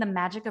examining the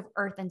magic of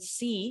earth and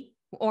sea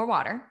or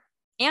water,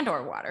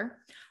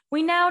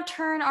 we now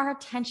turn our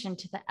attention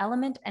to the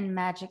element and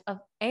magic of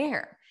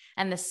air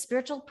and the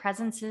spiritual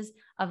presences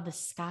of the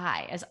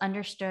sky as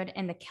understood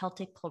in the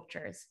Celtic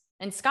cultures.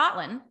 In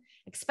Scotland,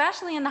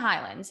 especially in the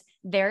Highlands,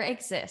 there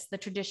exists the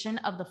tradition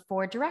of the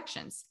 4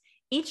 directions,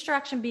 each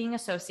direction being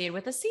associated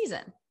with a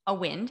season, a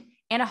wind,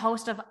 and a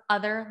host of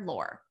other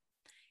lore.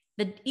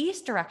 The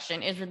east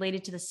direction is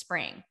related to the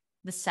spring,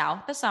 the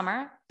south, the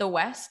summer, the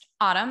west,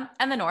 autumn,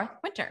 and the north,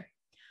 winter.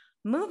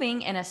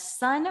 Moving in a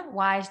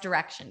sun-wise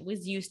direction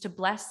was used to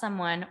bless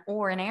someone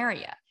or an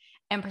area,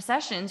 and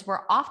processions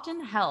were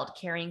often held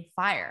carrying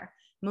fire,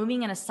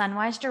 moving in a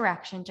sun-wise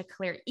direction to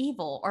clear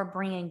evil or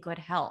bring in good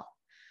health.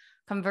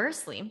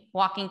 Conversely,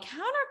 walking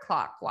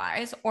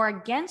counterclockwise or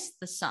against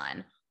the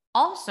sun,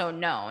 also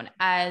known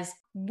as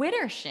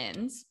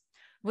widdershins,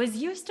 was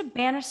used to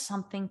banish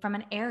something from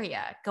an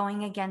area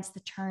going against the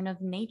turn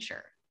of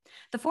nature.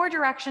 The 4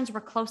 directions were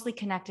closely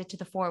connected to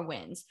the 4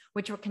 winds,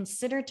 which were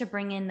considered to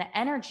bring in the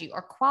energy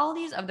or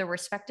qualities of the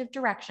respective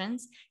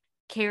directions,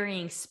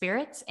 carrying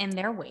spirits in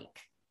their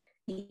wake.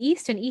 The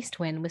east and east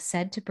wind was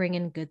said to bring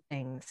in good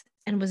things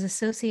and was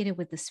associated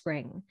with the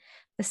spring.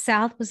 The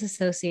south was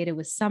associated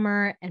with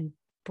summer and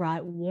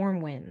brought warm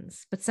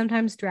winds, but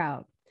sometimes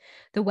drought.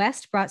 The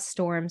west brought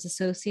storms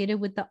associated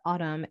with the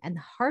autumn and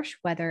the harsh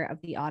weather of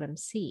the autumn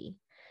sea.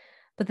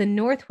 But the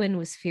north wind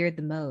was feared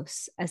the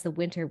most as the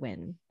winter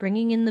wind,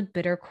 bringing in the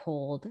bitter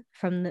cold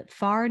from the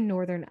far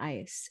northern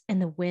ice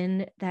and the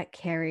wind that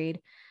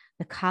carried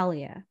the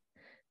Kalia,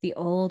 the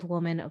old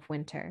woman of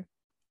winter.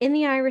 In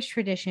the Irish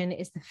tradition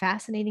is the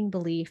fascinating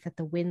belief that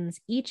the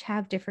winds each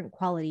have different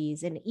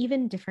qualities and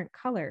even different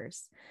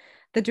colors.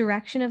 The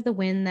direction of the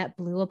wind that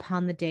blew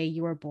upon the day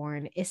you were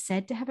born is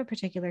said to have a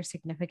particular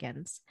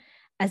significance,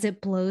 as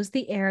it blows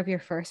the air of your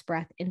first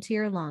breath into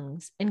your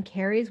lungs and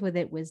carries with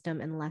it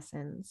wisdom and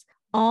lessons.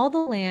 All the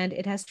land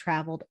it has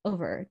traveled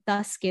over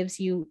thus gives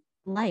you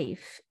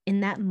life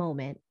in that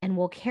moment and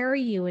will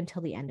carry you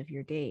until the end of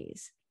your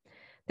days.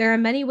 There are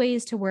many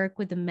ways to work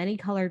with the many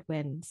colored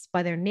winds.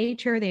 By their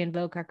nature, they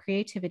invoke our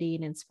creativity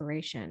and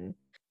inspiration,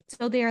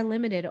 so they are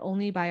limited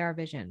only by our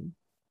vision.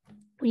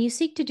 When you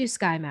seek to do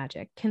sky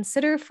magic,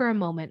 consider for a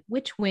moment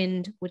which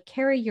wind would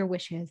carry your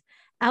wishes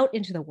out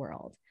into the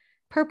world.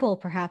 Purple,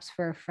 perhaps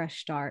for a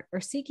fresh start,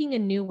 or seeking a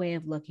new way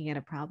of looking at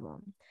a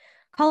problem.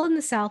 Call in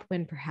the south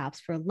wind, perhaps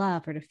for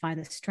love or to find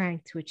the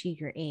strength to achieve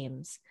your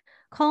aims.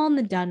 Call in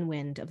the dun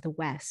wind of the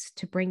west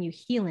to bring you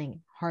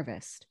healing,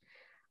 harvest.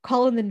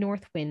 Call in the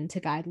north wind to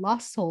guide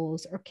lost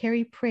souls or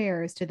carry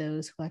prayers to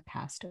those who have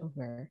passed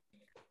over.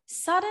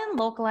 Sudden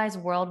localized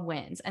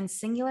whirlwinds and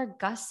singular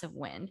gusts of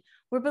wind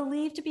were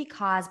believed to be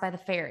caused by the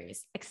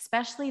fairies,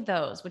 especially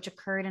those which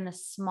occurred in a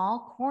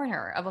small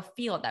corner of a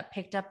field that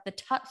picked up the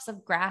tufts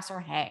of grass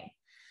or hay.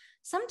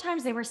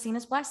 Sometimes they were seen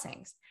as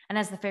blessings, and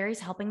as the fairies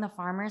helping the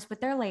farmers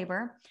with their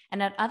labor,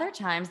 and at other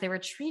times they were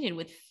treated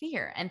with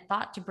fear and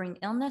thought to bring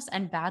illness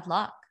and bad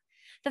luck.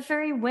 The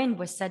fairy wind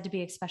was said to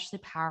be especially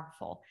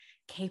powerful,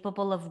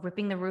 capable of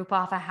ripping the roof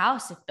off a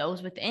house if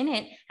those within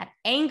it had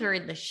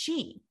angered the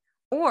she,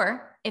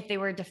 or if they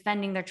were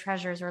defending their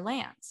treasures or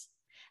lands.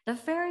 The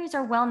fairies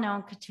are well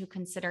known to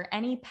consider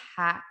any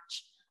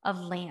patch of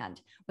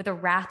land with a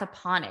wrath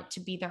upon it to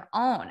be their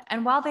own.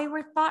 And while they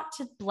were thought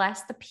to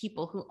bless the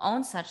people who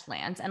owned such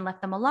lands and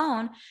left them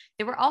alone,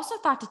 they were also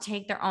thought to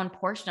take their own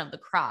portion of the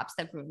crops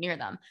that grew near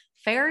them.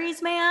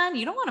 Fairies, man,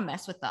 you don't want to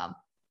mess with them.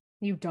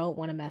 You don't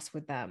want to mess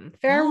with them.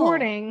 Fair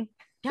warning.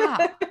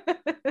 Yeah.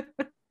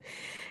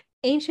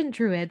 Ancient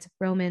Druids,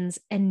 Romans,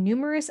 and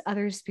numerous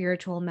other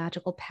spiritual and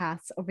magical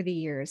paths over the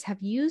years have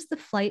used the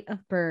flight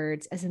of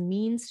birds as a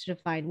means to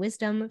define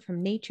wisdom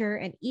from nature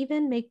and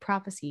even make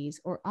prophecies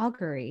or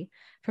augury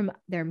from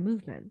their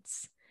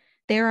movements.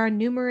 There are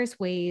numerous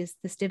ways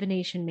this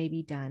divination may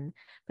be done,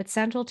 but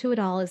central to it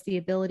all is the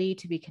ability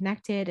to be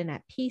connected and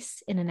at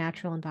peace in a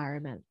natural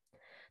environment.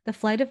 The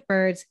flight of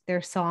birds,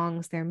 their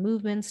songs, their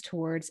movements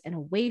towards and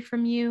away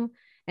from you,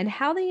 and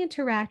how they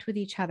interact with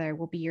each other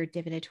will be your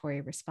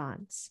divinatory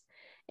response.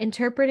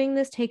 Interpreting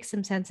this takes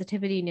some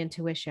sensitivity and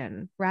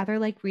intuition, rather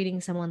like reading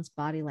someone's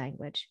body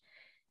language.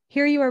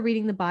 Here you are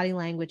reading the body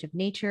language of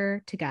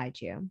nature to guide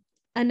you.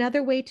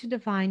 Another way to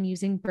divine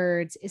using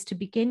birds is to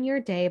begin your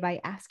day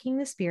by asking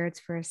the spirits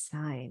for a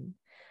sign.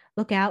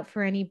 Look out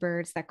for any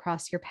birds that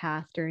cross your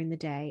path during the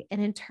day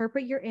and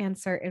interpret your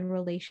answer in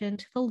relation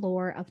to the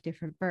lore of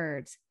different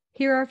birds.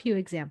 Here are a few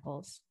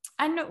examples.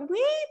 And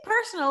we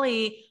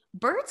personally,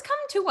 birds come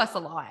to us a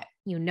lot.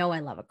 You know I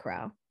love a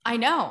crow. I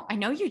know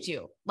you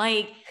do.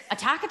 Like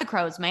Attack of the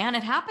Crows, man,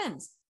 it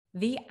happens.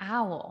 The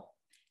owl.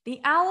 The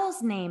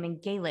owl's name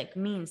in Gaelic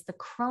means the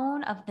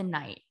crone of the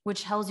night,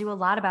 which tells you a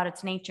lot about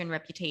its nature and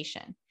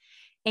reputation.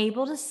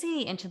 Able to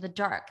see into the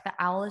dark, the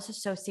owl is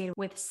associated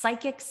with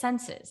psychic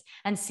senses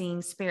and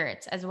seeing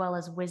spirits, as well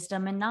as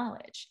wisdom and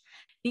knowledge.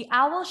 The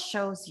owl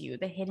shows you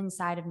the hidden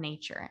side of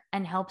nature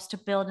and helps to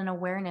build an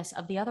awareness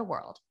of the other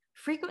world.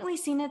 Frequently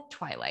seen at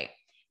twilight,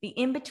 the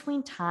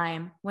in-between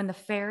time when the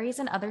fairies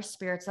and other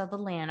spirits of the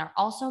land are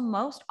also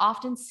most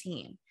often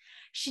seen.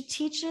 She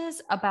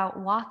teaches about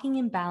walking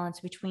in balance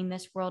between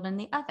this world and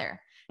the other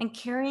and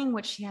carrying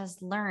what she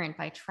has learned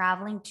by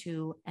traveling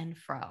to and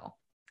fro.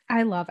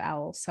 I love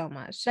owls so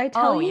much. Did I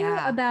tell you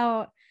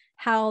about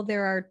how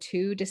there are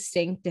two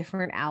distinct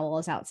different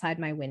owls outside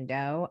my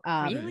window?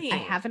 Really? I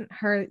haven't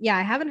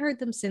heard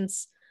them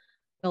since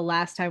the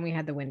last time we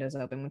had the windows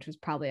open, which was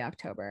probably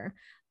October.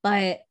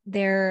 But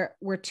there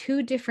were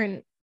two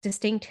different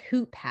distinct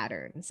hoot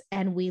patterns,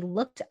 and we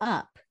looked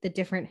up the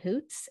different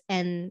hoots,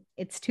 and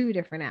it's two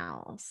different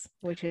owls,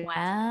 which is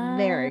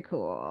very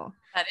cool.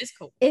 That is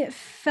cool. It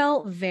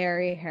felt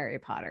very Harry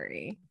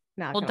Potter-y.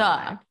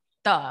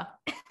 Duh.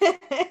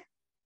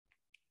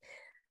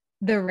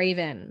 The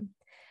raven.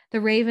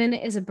 The raven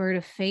is a bird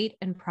of fate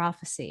and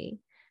prophecy.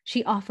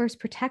 She offers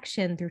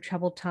protection through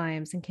troubled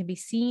times and can be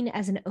seen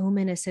as an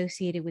omen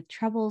associated with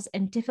troubles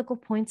and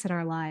difficult points in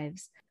our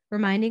lives,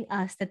 reminding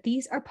us that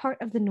these are part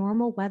of the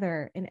normal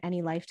weather in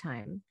any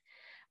lifetime.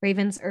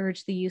 Ravens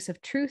urge the use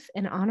of truth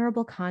and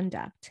honorable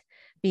conduct,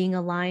 being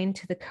aligned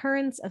to the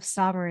currents of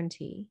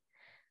sovereignty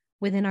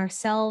within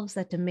ourselves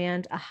that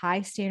demand a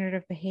high standard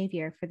of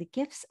behavior for the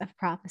gifts of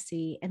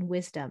prophecy and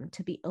wisdom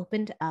to be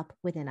opened up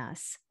within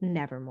us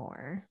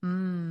nevermore.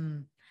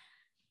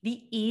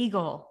 The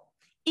eagle.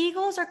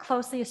 Eagles are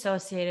closely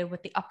associated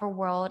with the upper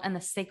world and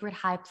the sacred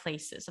high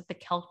places of the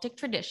Celtic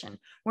tradition,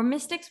 where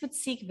mystics would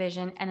seek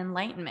vision and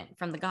enlightenment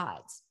from the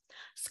gods.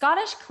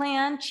 Scottish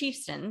clan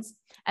chieftains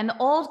and the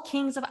old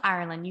kings of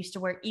Ireland used to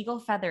wear eagle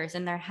feathers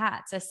in their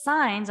hats as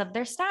signs of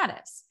their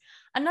status.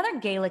 Another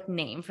Gaelic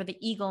name for the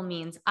eagle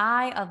means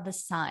eye of the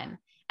sun,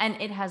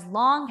 and it has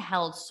long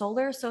held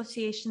solar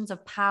associations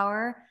of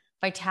power,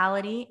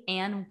 vitality,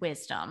 and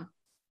wisdom.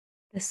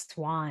 The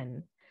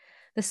swan.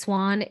 The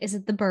swan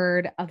is the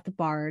bird of the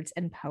bards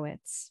and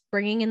poets,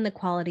 bringing in the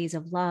qualities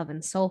of love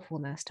and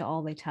soulfulness to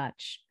all they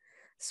touch.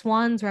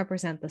 Swans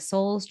represent the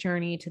soul's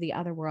journey to the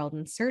other world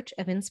in search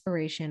of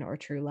inspiration or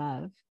true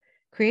love.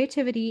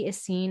 Creativity is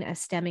seen as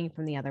stemming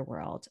from the other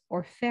world,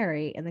 or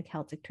fairy in the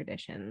Celtic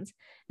traditions,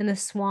 and the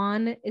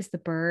swan is the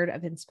bird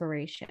of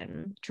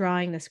inspiration,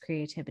 drawing this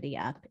creativity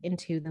up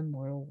into the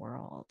mortal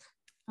world.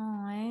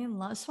 Oh, I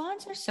love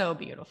swans are so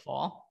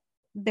beautiful.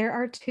 There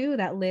are two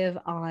that live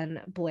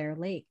on Blair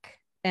Lake,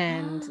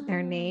 and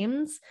their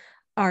names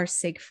are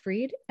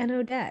Siegfried and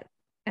Odette,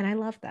 and I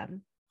love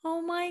them.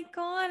 Oh my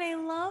God, I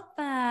love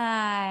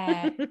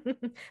that.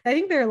 I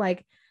think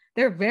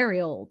they're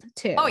very old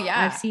too. Oh yeah.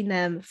 I've seen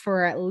them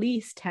for at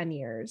least 10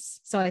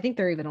 years. So I think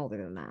they're even older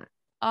than that.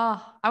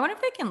 Oh, I wonder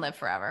if they can live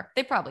forever.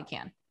 They probably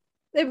can.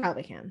 They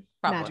probably can.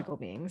 Probably. Magical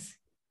beings.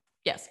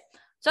 Yes.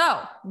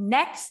 So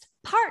next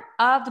part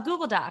of the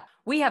Google Doc,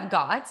 we have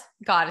gods,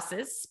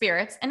 goddesses,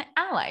 spirits, and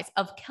allies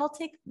of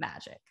Celtic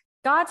magic.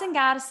 Gods and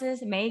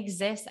goddesses may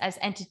exist as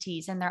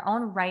entities in their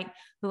own right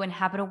who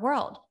inhabit a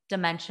world,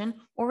 dimension,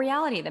 or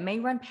reality that may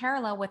run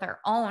parallel with our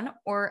own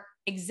or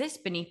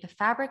exist beneath the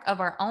fabric of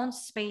our own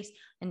space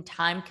and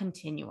time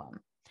continuum.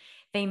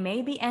 They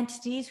may be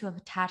entities who have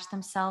attached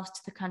themselves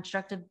to the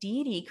construct of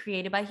deity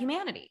created by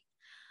humanity.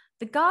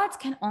 The gods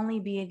can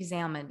only be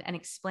examined and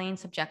explained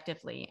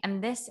subjectively,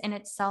 and this in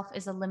itself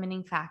is a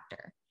limiting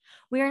factor.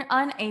 We are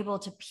unable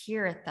to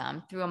peer at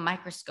them through a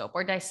microscope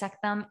or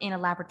dissect them in a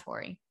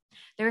laboratory.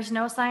 There is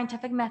no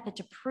scientific method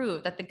to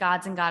prove that the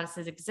gods and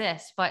goddesses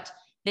exist, but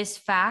this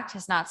fact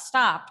has not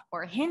stopped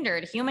or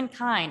hindered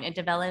humankind in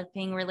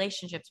developing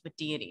relationships with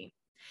deity.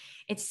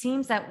 It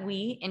seems that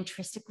we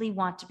intrinsically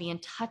want to be in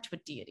touch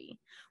with deity.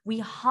 We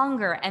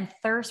hunger and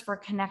thirst for a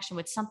connection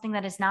with something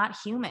that is not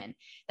human,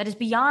 that is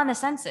beyond the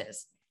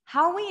senses.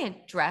 How we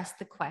address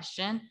the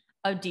question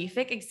of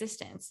deific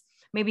existence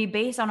may be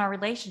based on our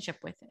relationship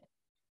with it.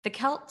 The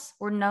Celts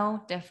were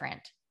no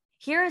different.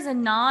 Here is a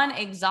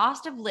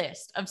non-exhaustive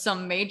list of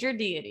some major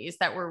deities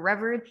that were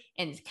revered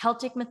in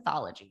Celtic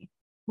mythology.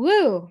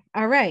 Woo!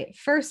 All right.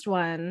 First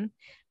one.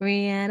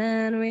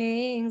 Rhiannon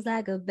rings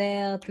like a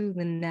bell through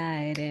the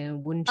night,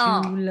 and wouldn't you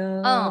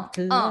love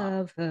to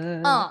love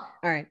her? All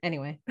right.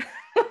 Anyway.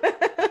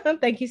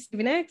 Thank you,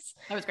 Stevie Nicks.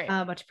 That was great.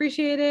 Much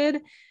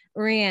appreciated.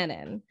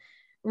 Rhiannon.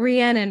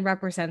 Rhiannon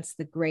represents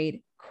the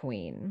great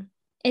queen.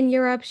 In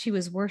Europe, she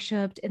was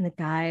worshipped in the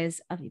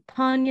guise of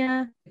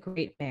Epania, the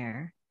great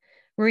mare.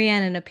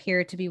 Rhiannon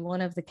appeared to be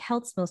one of the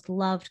Celts' most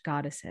loved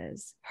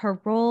goddesses. Her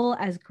role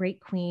as great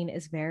queen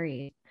is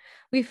varied.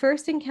 We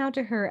first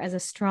encounter her as a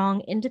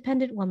strong,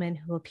 independent woman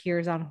who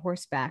appears on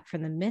horseback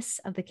from the mists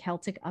of the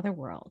Celtic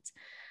otherworld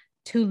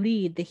to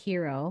lead the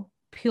hero,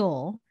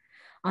 Pule,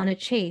 on a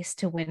chase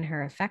to win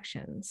her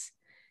affections.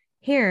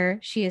 Here,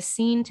 she is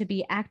seen to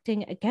be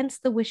acting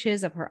against the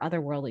wishes of her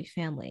otherworldly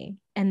family,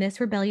 and this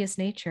rebellious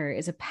nature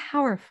is a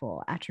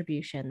powerful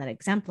attribution that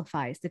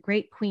exemplifies the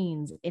great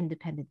queen's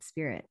independent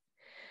spirit.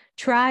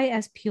 Try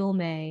as Pule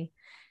may,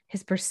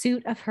 his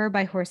pursuit of her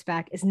by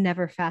horseback is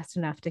never fast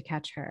enough to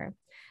catch her.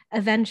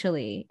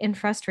 Eventually, in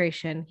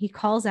frustration, he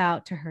calls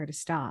out to her to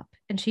stop,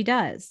 and she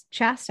does,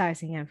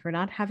 chastising him for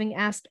not having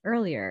asked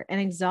earlier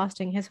and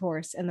exhausting his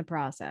horse in the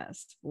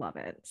process. Love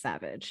it,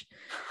 savage.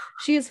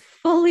 She is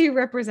fully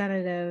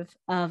representative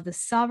of the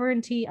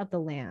sovereignty of the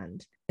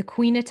land, the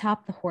queen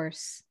atop the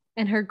horse,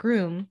 and her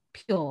groom,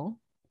 Pule,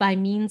 by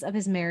means of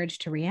his marriage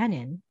to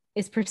Rhiannon,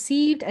 is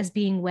perceived as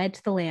being wed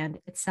to the land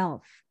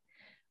itself.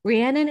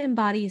 Rhiannon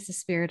embodies the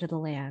spirit of the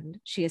land.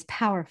 She is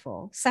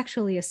powerful,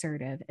 sexually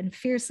assertive, and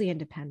fiercely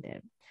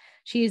independent.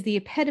 She is the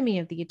epitome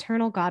of the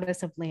eternal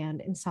goddess of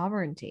land and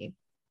sovereignty.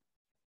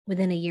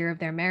 Within a year of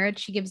their marriage,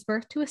 she gives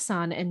birth to a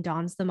son and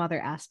dons the mother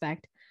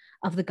aspect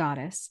of the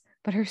goddess,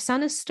 but her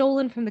son is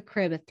stolen from the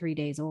crib at 3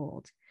 days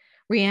old.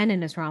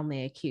 Rhiannon is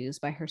wrongly accused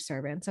by her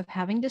servants of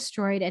having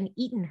destroyed and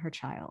eaten her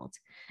child,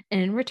 and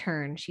in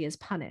return, she is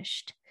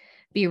punished.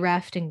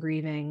 Bereft and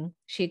grieving,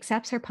 she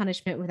accepts her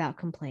punishment without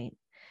complaint.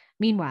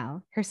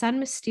 Meanwhile, her son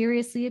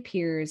mysteriously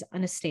appears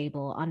in a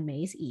stable on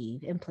May's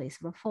Eve in place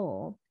of a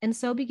foal, and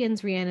so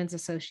begins Rhiannon's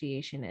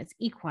association as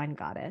equine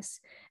goddess,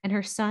 and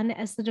her son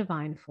as the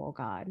divine foal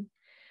god.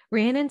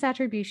 Rhiannon's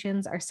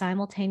attributions are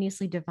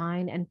simultaneously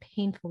divine and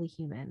painfully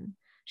human.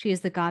 She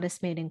is the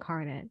goddess made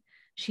incarnate.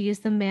 She is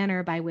the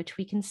manner by which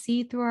we can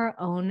see through our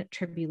own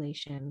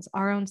tribulations,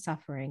 our own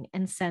suffering,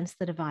 and sense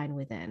the divine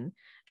within.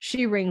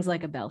 She rings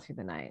like a bell through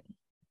the night.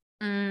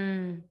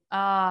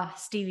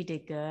 Stevie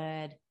did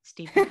good.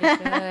 Stevie did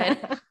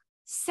good.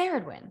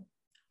 Ceridwen,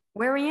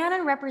 where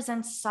Rhiannon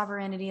represents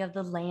sovereignty of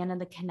the land and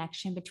the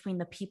connection between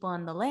the people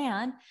and the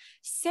land,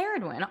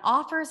 Ceridwen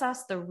offers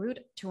us the route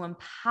to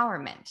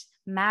empowerment,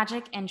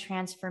 magic, and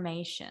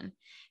transformation.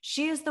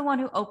 She is the one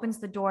who opens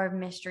the door of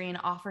mystery and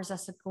offers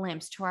us a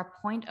glimpse to our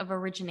point of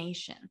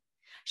origination.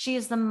 She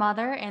is the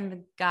mother in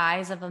the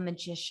guise of a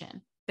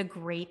magician, the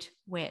great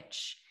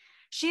witch.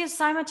 She is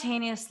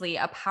simultaneously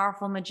a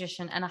powerful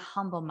magician and a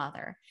humble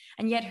mother,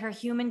 and yet her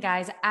human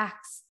guise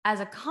acts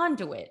as a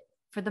conduit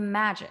for the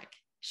magic.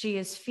 She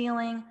is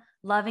feeling,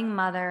 loving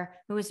mother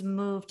who is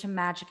moved to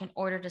magic in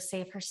order to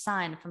save her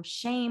son from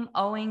shame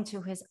owing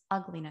to his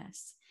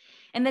ugliness.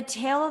 In the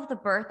tale of the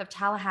birth of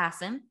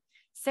Taliesin,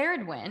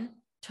 Ceridwen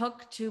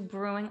took to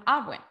brewing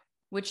Arwen,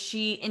 which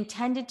she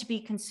intended to be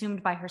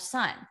consumed by her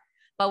son.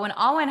 But when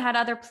Arwen had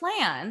other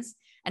plans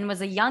and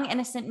was a young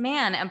innocent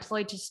man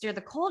employed to steer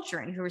the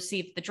cauldron who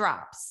received the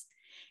drops.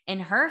 In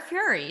her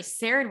fury,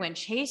 Ceridwen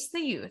chased the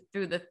youth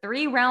through the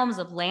 3 realms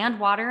of land,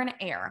 water, and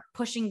air,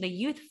 pushing the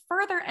youth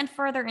further and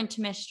further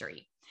into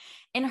mystery.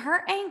 In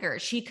her anger,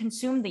 she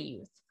consumed the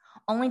youth,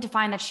 only to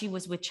find that she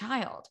was with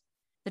child.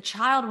 The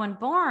child, when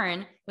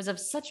born, was of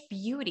such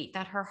beauty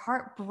that her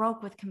heart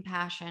broke with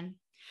compassion.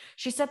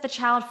 She set the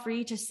child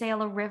free to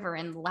sail a river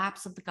in the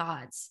laps of the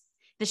gods.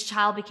 This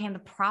child became the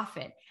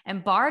prophet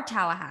and bard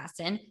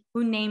Taliesin,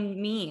 who name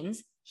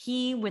means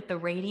he with the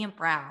radiant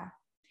brow.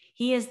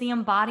 He is the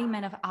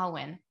embodiment of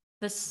Arwen.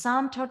 The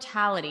sum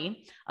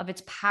totality of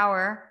its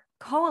power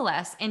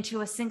coalesce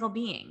into a single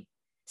being.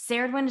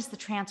 Ceridwen is the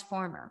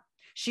transformer.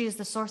 She is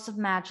the source of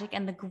magic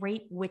and the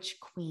great witch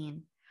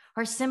queen.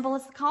 Her symbol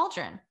is the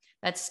cauldron,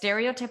 that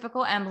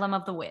stereotypical emblem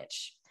of the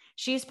witch.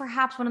 She is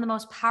perhaps one of the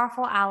most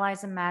powerful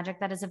allies in magic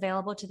that is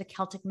available to the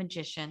Celtic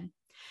magician.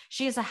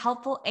 She is a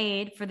helpful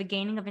aid for the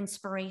gaining of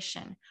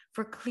inspiration,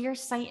 for clear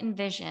sight and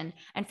vision,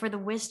 and for the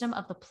wisdom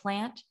of the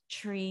plant,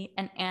 tree,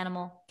 and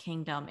animal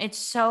kingdom. It's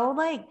so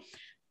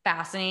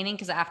fascinating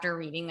because after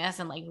reading this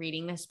and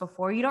reading this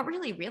before, you don't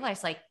really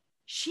realize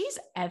she's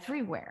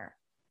everywhere.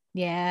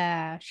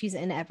 Yeah, she's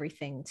in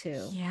everything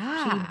too.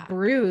 Yeah.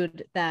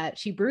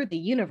 She brewed the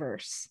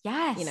universe.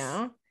 Yes.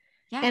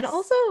 Yes. And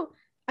also,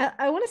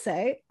 I want to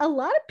say a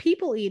lot of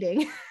people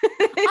eating.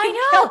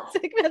 I know.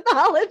 Celtic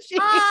mythology.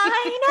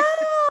 I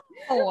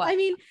know. I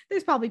mean,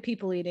 there's probably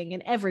people eating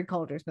in every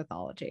culture's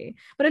mythology,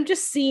 but I'm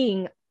just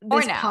seeing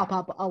this pop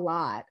up a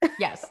lot.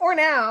 Yes. Or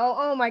now.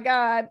 Oh my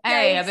God.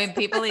 Hey, I mean,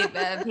 people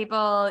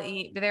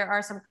eat. There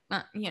are some,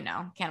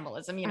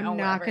 cannibalism. I'm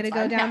not going to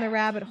go down the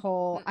rabbit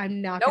hole.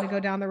 I'm not going to go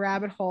down the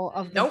rabbit hole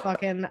of the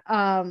fucking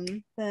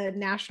the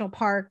national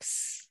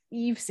parks.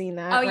 You've seen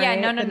that. Oh yeah,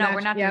 right? no, we're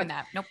not doing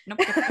that. Nope.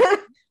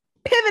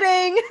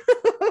 Pivoting.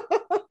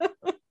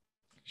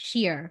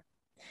 Sheer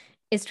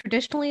is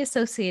traditionally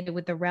associated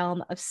with the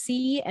realm of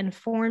sea and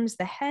forms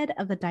the head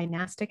of the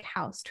dynastic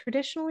house,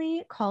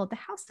 traditionally called the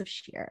House of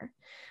Sheer,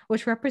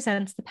 which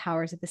represents the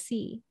powers of the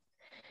sea.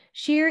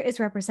 Sheer is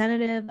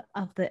representative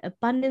of the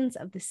abundance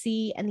of the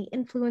sea and the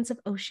influence of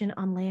ocean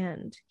on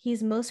land. He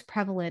is most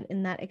prevalent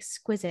in that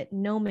exquisite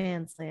no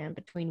man's land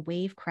between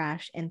wave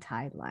crash and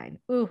tide line.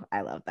 Ooh,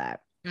 I love that.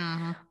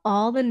 Mm-hmm.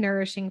 All the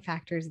nourishing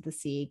factors of the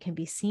sea can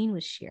be seen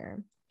with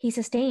Sheer. He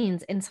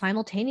sustains and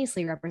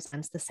simultaneously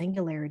represents the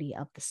singularity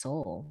of the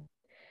soul.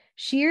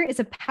 Sheer is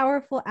a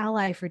powerful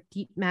ally for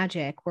deep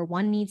magic where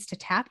one needs to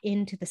tap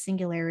into the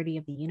singularity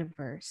of the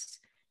universe.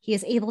 He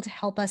is able to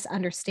help us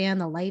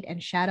understand the light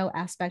and shadow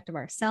aspect of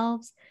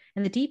ourselves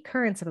and the deep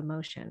currents of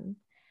emotion,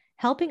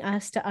 helping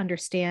us to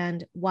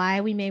understand why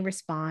we may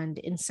respond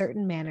in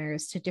certain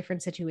manners to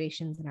different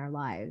situations in our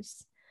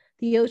lives.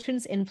 The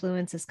ocean's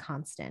influence is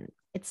constant,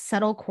 its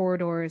subtle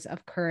corridors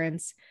of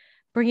currents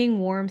bringing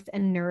warmth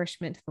and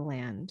nourishment to the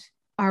land.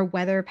 Our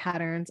weather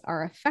patterns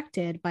are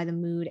affected by the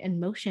mood and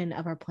motion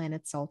of our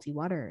planet's salty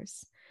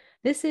waters.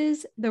 This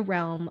is the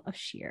realm of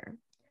Sheer.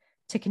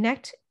 To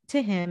connect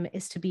to him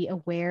is to be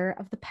aware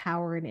of the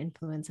power and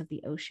influence of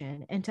the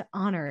ocean and to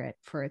honor it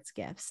for its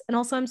gifts. And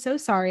also, I'm so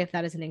sorry if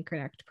that is an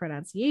incorrect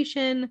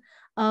pronunciation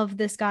of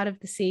this god of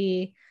the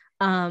sea.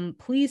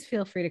 Please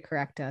feel free to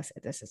correct us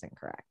if this is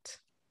incorrect.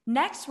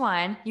 Next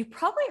one, you've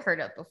probably heard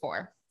of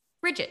before.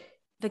 Bridget,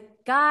 the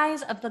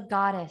guise of the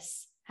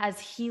goddess as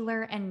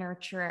healer and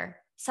nurturer.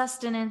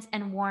 Sustenance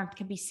and warmth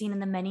can be seen in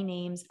the many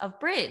names of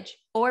Bridge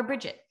or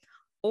Bridget,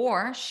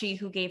 or she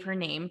who gave her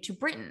name to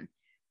Britain,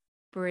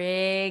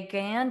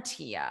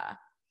 Brigantia,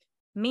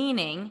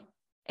 meaning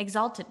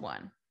exalted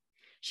one.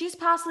 She's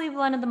possibly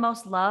one of the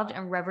most loved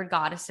and revered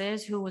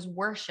goddesses who was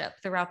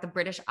worshipped throughout the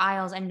British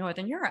Isles and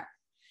Northern Europe.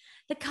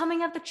 The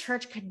coming of the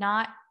church could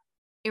not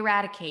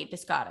eradicate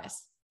this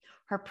goddess.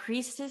 Her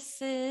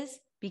priestesses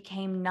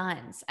became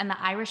nuns, and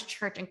the Irish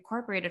church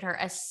incorporated her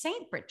as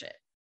Saint Bridget.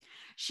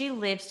 She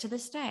lives to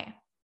this day.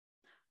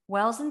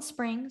 Wells and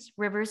springs,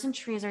 rivers and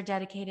trees are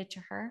dedicated to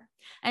her,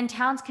 and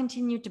towns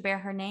continue to bear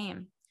her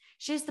name.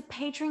 She is the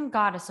patron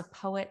goddess of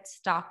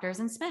poets, doctors,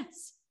 and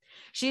smiths.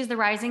 She is the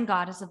rising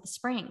goddess of the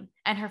spring,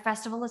 and her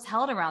festival is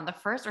held around the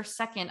 1st or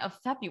 2nd of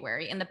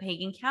February in the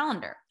pagan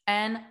calendar,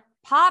 and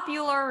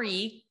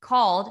popularly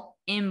called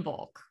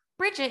Imbolc.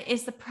 Bridget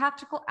is the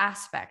practical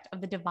aspect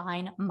of the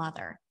Divine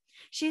Mother.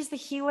 She is the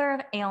healer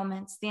of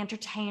ailments, the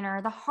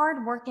entertainer, the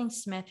hard-working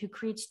smith who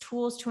creates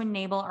tools to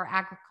enable our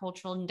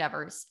agricultural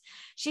endeavors.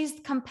 She's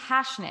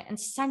compassionate and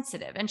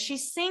sensitive, and she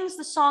sings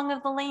the song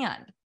of the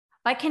land.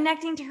 By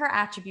connecting to her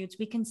attributes,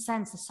 we can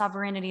sense the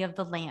sovereignty of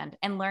the land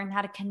and learn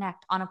how to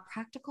connect on a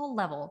practical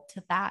level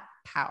to that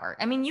power.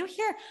 I mean, you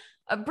hear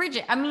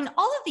Bridget, I mean,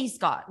 all of these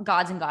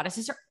gods and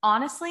goddesses are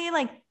honestly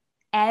like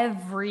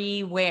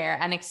everywhere,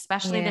 and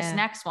especially this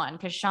next one,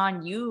 because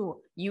Sean,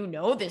 you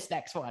know this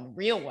next one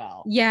real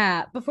well.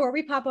 Yeah, before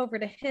we pop over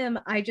to him,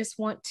 I just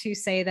want to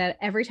say that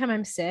every time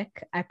I'm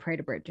sick, I pray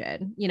to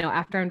Bridget. You know,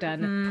 after I'm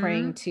done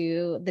praying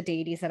to the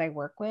deities that I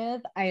work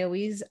with, I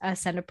always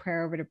send a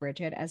prayer over to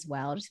Bridget as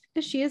well, just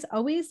because she has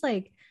always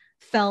like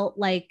felt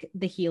like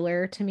the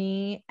healer to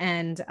me.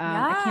 And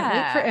I can't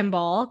wait for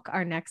Imbolc,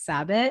 our next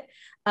Sabbath,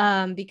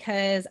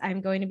 because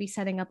I'm going to be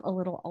setting up a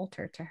little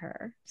altar to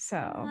her. So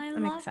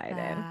I'm excited.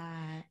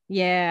 That.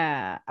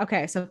 Yeah.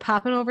 Okay. So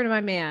popping over to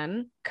my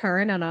man,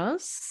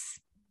 Kuranos.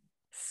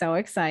 So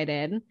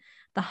excited.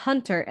 The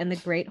hunter and the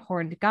great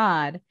horned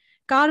god,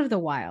 god of the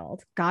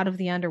wild, god of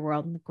the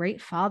underworld, and the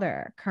great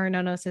father.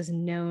 Kuranos is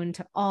known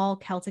to all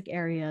Celtic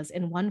areas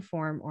in one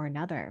form or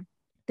another.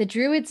 The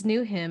Druids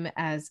knew him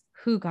as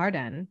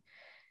Hugardan,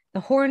 the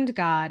horned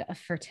god of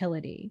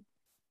fertility.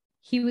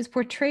 He was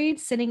portrayed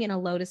sitting in a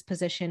lotus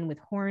position with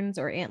horns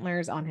or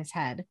antlers on his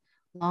head,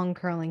 long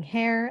curling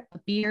hair, a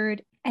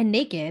beard, and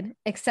naked,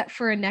 except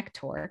for a neck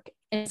torque,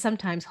 and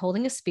sometimes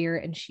holding a spear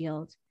and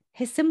shield.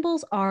 His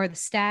symbols are the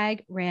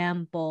stag,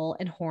 ram, bull,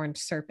 and horned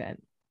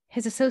serpent.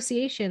 His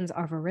associations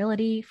are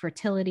virility,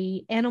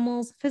 fertility,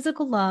 animals,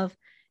 physical love,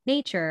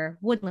 nature,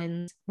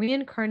 woodlands,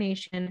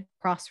 reincarnation,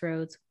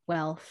 crossroads,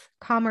 wealth,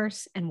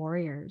 commerce, and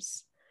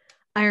warriors.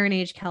 Iron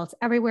Age Celts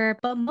everywhere,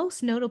 but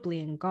most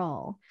notably in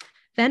Gaul,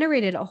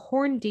 venerated a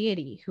horned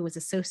deity who was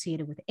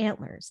associated with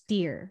antlers,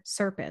 deer,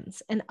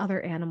 serpents, and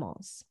other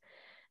animals.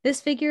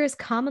 This figure is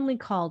commonly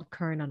called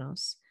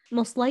Kuranos,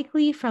 most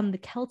likely from the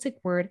Celtic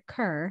word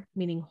kur,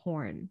 meaning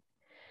horn.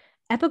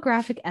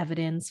 Epigraphic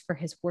evidence for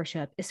his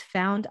worship is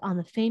found on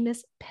the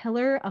famous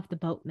Pillar of the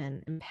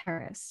Boatmen in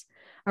Paris,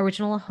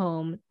 original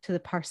home to the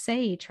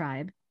Parseii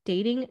tribe,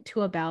 dating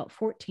to about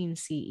 14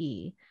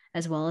 CE,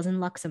 as well as in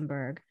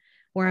Luxembourg,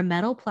 where a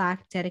metal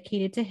plaque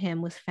dedicated to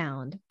him was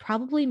found,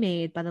 probably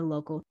made by the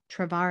local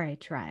Travare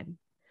tribe.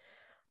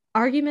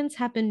 Arguments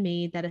have been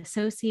made that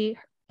associate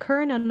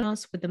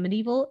Kuranos with the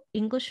medieval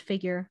English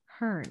figure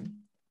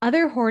Herne.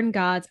 Other horn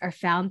gods are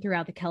found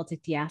throughout the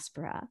Celtic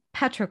diaspora.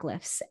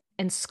 Petroglyphs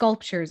and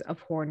sculptures of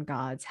horn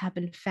gods have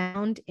been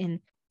found in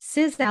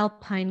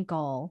Cisalpine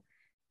Gaul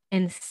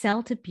and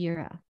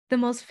Celtibera. The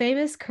most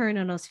famous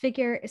Kuranos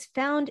figure is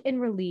found in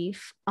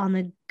relief on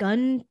the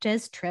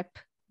Gunjestrip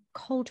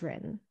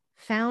cauldron,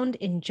 found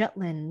in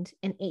Jutland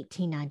in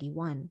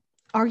 1891.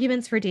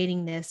 Arguments for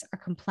dating this are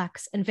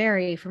complex and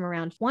vary from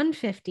around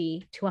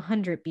 150 to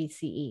 100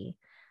 BCE.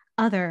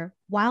 Other,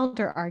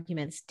 wilder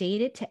arguments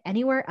date it to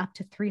anywhere up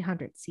to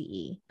 300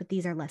 CE, but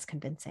these are less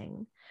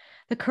convincing.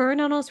 The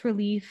Kuranos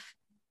relief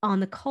on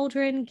the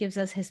cauldron gives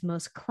us his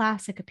most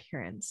classic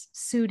appearance,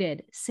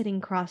 suited, sitting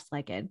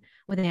cross-legged,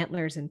 with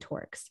antlers and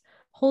torques,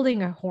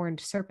 holding a horned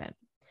serpent.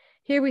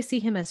 Here we see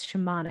him as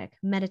shamanic,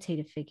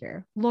 meditative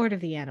figure, lord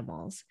of the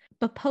animals,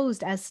 but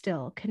posed as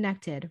still,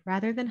 connected,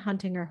 rather than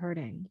hunting or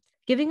herding,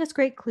 giving us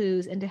great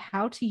clues into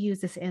how to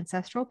use this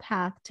ancestral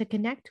path to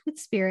connect with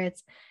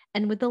spirits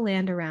and with the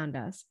land around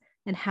us,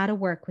 and how to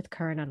work with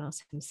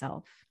Kuranos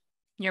himself.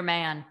 Your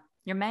man.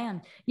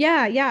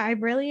 Yeah,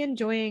 I'm really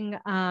enjoying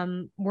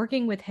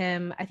working with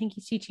him. I think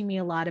he's teaching me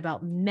a lot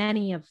about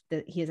many of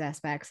his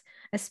aspects,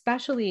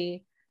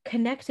 especially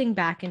connecting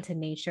back into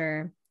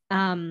nature.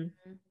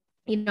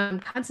 You know, I'm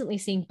constantly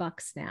seeing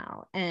bucks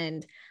now,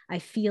 and I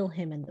feel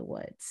him in the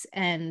woods,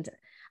 and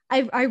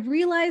I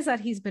realize that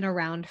he's been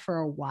around for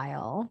a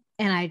while,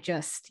 and I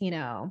just, you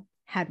know,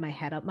 had my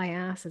head up my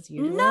ass as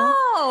usual.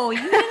 No,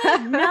 you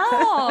didn't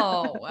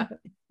know.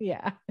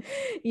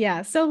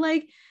 Yeah. So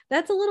like,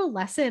 that's a little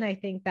lesson. I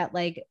think that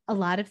like a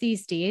lot of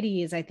these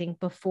deities, I think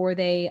before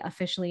they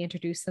officially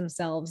introduce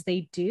themselves,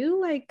 they do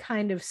like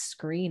kind of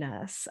screen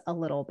us a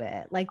little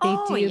bit. Like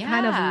they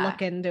kind of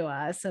look into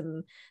us,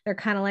 and they're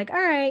kind of like, all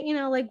right, you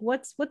know, like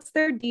what's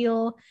their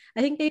deal?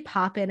 I think they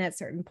pop in at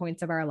certain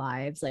points of our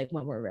lives, like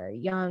when we're very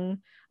young,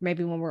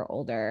 maybe when we're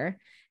older,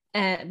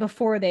 and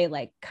before they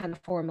like kind of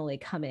formally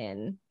come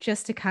in,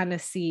 just to kind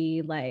of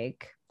see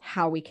like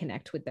how we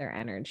connect with their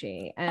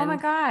energy. And oh my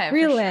God,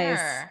 realize,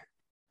 for sure.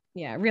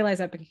 Yeah,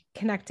 realize I've been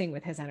connecting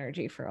with his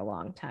energy for a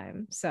long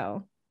time.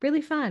 So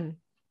really fun.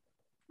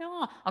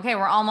 Oh, okay,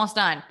 we're almost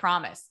done.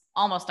 Promise.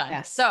 Almost done.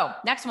 Yes. So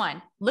next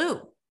one, Lu,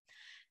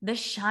 the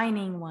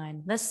shining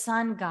one, the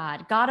sun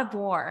god, god of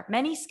war,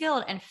 many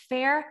skilled and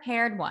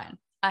fair-haired one,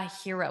 a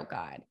hero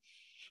god.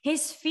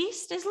 His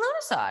feast is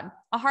Lughnasadh,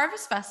 a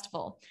harvest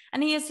festival,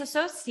 and he is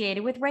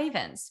associated with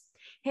ravens.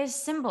 His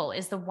symbol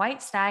is the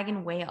white stag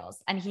in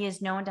Wales, and he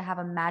is known to have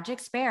a magic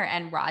spear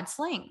and rod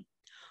sling.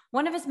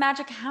 One of his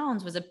magic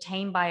hounds was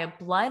obtained by a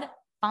blood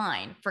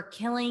fine for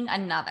killing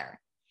another.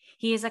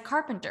 He is a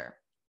carpenter,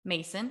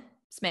 mason,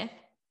 smith,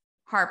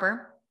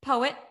 harper,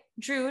 poet,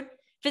 druid,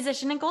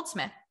 physician, and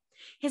goldsmith.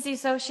 His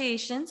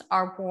associations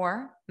are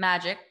war,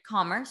 magic,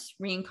 commerce,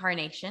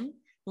 reincarnation,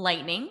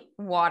 lightning,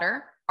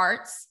 water,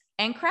 arts,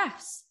 and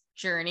crafts.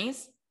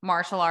 journeys,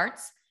 martial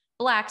arts,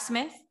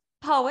 blacksmith,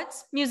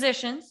 poets,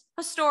 musicians,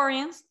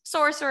 historians,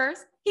 sorcerers,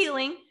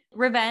 healing,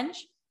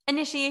 revenge,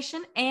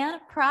 initiation, and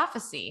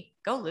prophecy.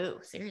 Go Lou,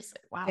 seriously.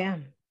 Wow.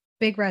 Damn.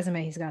 Big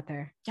resume he's got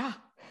there. Yeah.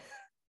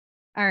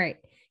 All right.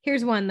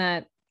 Here's one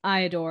that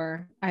I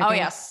adore. I think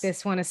yes.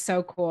 This one is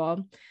so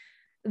cool.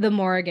 The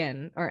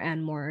Morrigan, or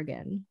Anne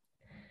Morrigan.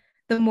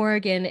 The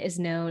Morrigan is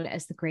known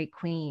as the Great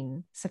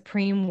Queen,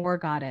 supreme war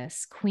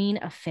goddess, queen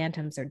of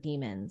phantoms or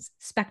demons,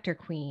 specter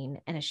queen,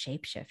 and a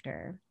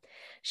shapeshifter.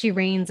 She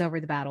reigns over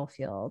the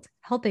battlefield,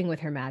 helping with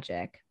her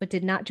magic, but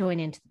did not join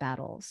into the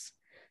battles.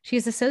 She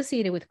is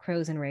associated with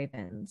crows and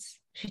ravens.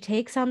 She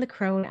takes on the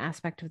crone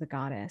aspect of the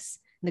goddess,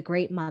 the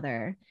Great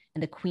Mother,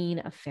 and the Queen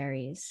of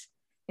Fairies.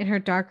 In her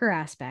darker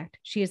aspect,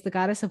 she is the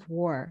goddess of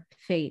war,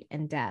 fate,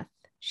 and death.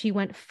 She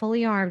went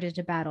fully armed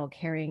into battle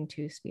carrying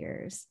 2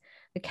 spears.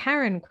 The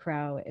Karen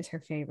crow is her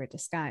favorite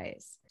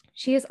disguise.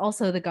 She is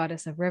also the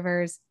goddess of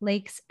rivers,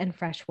 lakes, and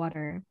fresh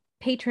water,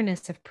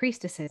 patroness of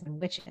priestesses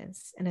and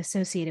witches, and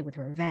associated with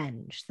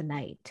revenge, the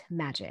night,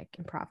 magic,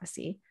 and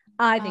prophecy.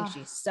 I think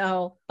she's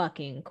so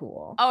fucking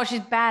cool. Oh, she's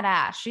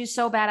badass. She's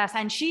so badass.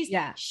 And she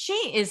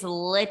is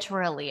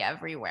literally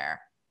everywhere.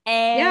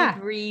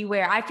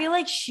 Everywhere. I feel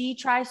like she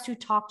tries to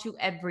talk to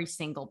every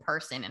single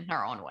person in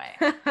her own way.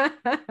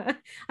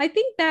 I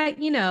think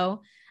that, you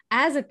know,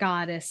 as a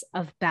goddess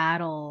of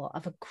battle,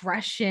 of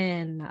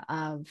aggression,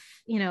 of,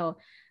 you know,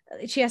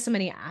 she has so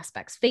many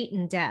aspects, fate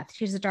and death.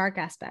 She has a dark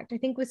aspect. I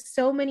think with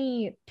so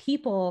many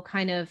people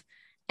kind of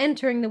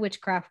entering the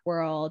witchcraft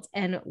world,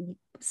 and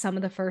some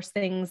of the first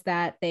things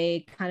that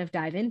they kind of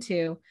dive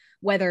into,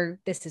 whether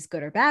this is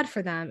good or bad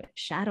for them,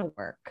 shadow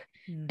work.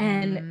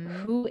 And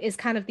who is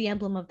kind of the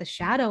emblem of the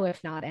shadow,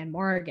 if not Anne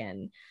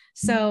Morrigan?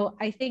 So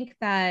I think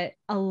that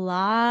a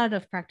lot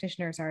of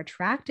practitioners are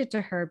attracted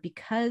to her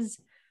because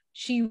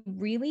she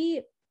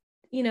really,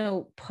 you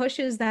know,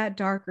 pushes that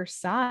darker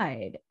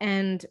side.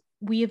 And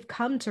we have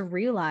come to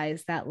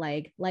realize that,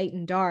 like, light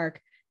and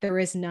dark, there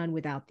is none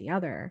without the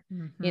other,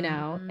 you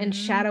know, and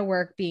shadow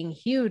work being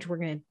huge, we're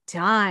going to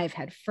dive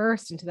head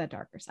first into that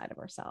darker side of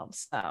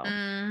ourselves. So,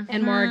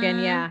 and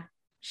Morrigan,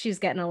 she's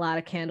getting a lot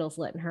of candles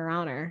lit in her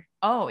honor.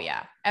 Oh,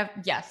 yeah.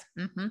 Yes.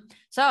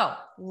 So,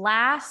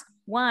 last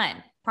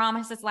one.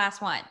 Promise it's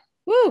last one.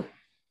 Woo!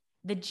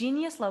 The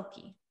genius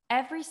Loki.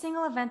 Every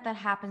single event that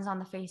happens on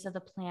the face of the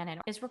planet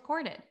is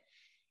recorded.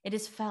 It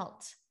is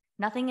felt.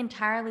 Nothing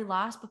entirely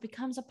lost, but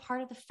becomes a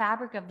part of the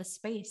fabric of the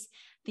space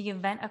the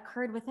event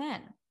occurred within.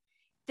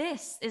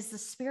 This is the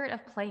spirit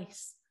of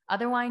place,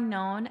 otherwise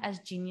known as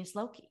genius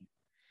Loki.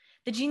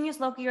 The genius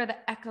Loki are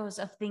the echoes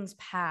of things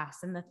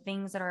past and the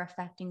things that are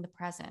affecting the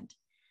present.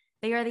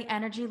 They are the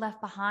energy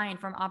left behind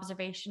from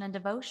observation and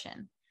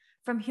devotion,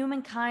 from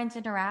humankind's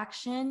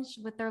interactions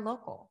with their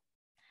local.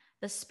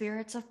 The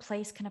spirits of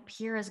place can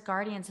appear as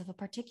guardians of a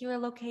particular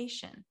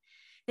location.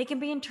 They can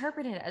be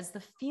interpreted as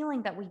the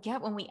feeling that we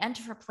get when we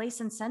enter a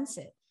place and sense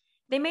it.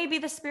 They may be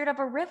the spirit of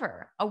a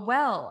river, a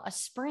well, a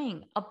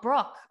spring, a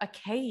brook, a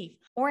cave,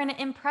 or an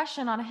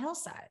impression on a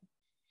hillside.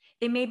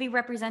 They may be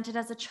represented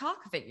as a chalk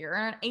figure or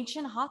an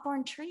ancient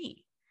hawthorn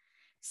tree.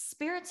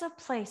 Spirits of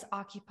place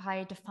occupy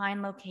a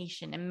defined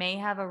location and may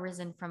have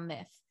arisen from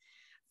myth,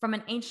 from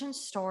an ancient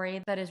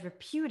story that is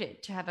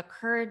reputed to have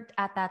occurred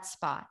at that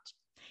spot.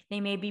 They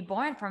may be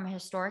born from a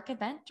historic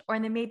event, or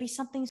they may be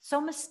something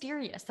so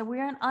mysterious that we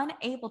are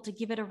unable to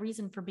give it a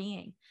reason for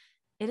being.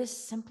 It is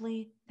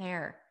simply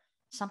there,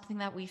 something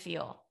that we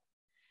feel.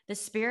 The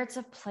spirits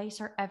of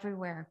place are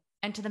everywhere,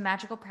 and to the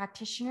magical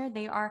practitioner,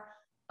 they are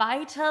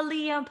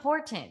vitally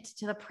important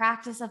to the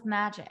practice of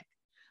magic.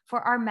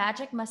 For our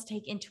magic must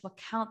take into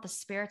account the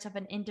spirits of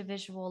an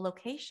individual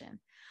location,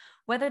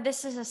 whether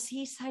this is a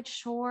seaside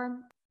shore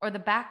or the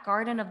back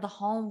garden of the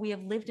home we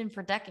have lived in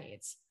for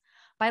decades.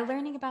 By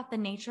learning about the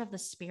nature of the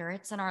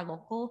spirits in our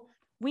local,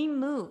 we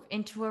move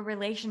into a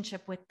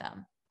relationship with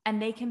them, and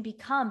they can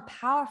become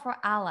powerful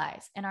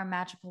allies in our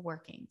magical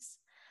workings.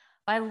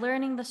 By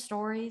learning the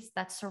stories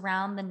that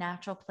surround the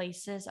natural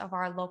places of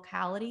our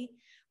locality,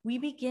 we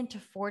begin to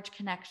forge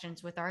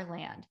connections with our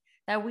land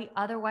that we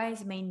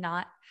otherwise may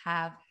not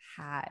have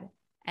had.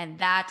 And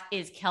that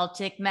is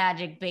Celtic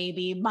magic,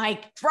 baby.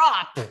 Mic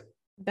drop.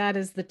 That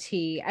is the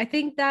tea. I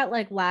think that,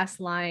 like,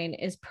 last line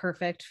is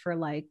perfect for,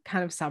 like,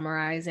 kind of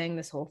summarizing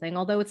this whole thing,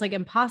 although it's like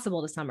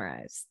impossible to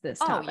summarize this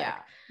topic.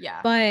 Yeah.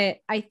 But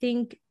I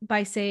think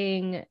by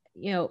saying,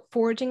 you know,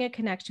 forging a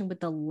connection with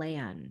the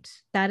land,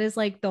 that is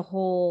like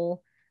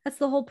that's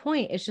the whole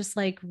point. It's just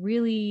like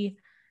really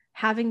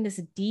having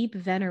this deep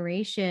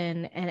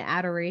veneration and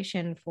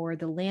adoration for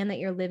the land that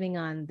you're living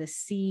on, the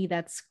sea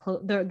that's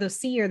the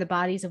sea or the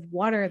bodies of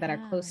water that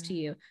are close to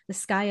you, the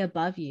sky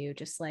above you,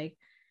 just like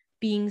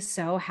being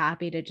so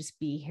happy to just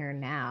be here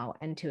now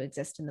and to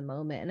exist in the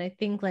moment. And I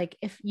think, like,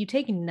 if you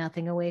take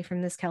nothing away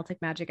from this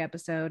Celtic magic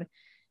episode,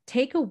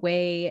 take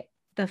away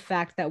the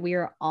fact that we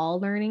are all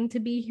learning to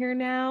be here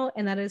now.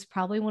 And that is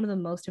probably one of the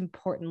most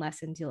important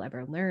lessons you'll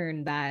ever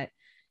learn, that,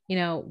 you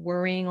know,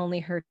 worrying only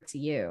hurts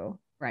you.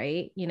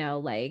 right? You know,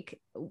 like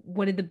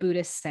what did the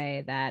Buddhists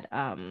say that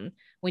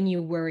when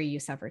you worry, you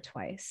suffer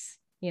twice,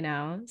 you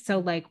know? So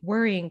like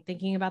worrying,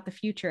 thinking about the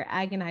future,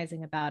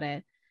 agonizing about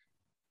it,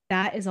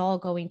 that is all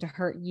going to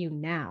hurt you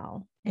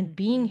now. And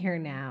being here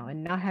now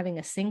and not having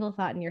a single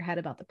thought in your head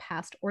about the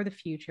past or the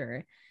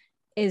future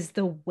is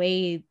the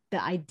way,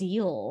 the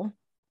ideal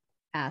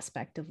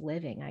aspect of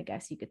living, I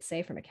guess you could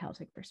say, from a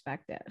Celtic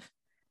perspective.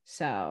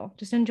 So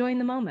just enjoying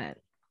the moment.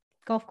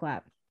 Golf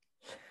clap.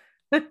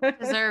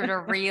 Deserved a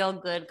real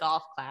good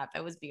golf clap.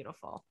 It was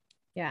beautiful.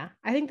 Yeah,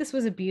 I think this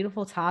was a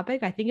beautiful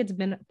topic. I think it's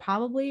been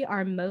probably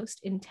our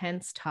most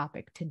intense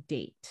topic to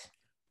date.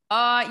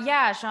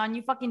 Yeah, Sean,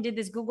 you fucking did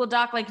this Google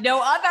Doc like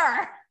no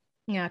other.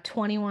 Yeah,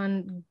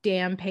 21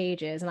 damn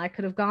pages. And I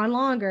could have gone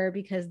longer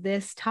because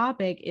this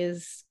topic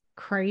is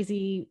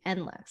crazy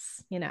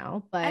endless, you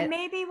know. But and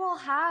maybe we'll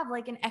have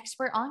like an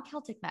expert on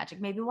Celtic magic.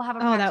 Maybe we'll have a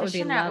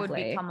practitioner that would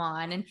be come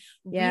on and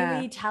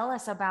really tell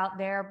us about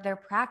their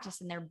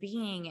practice and their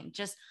being, and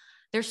just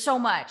there's so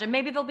much. And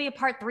maybe there'll be a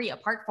part 3, a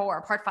part 4,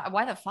 a part 5.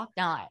 Why the fuck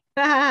not?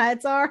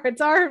 It's our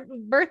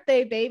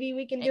birthday, baby.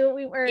 We can do what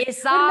we were.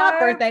 It's not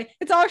birthday.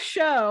 It's our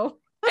show.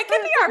 It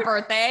could be our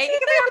birthday. It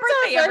could be our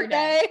birthday every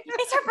day.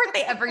 It's our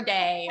birthday every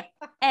day.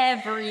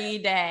 Every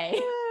day.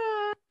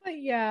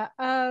 Yeah.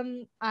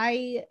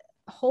 I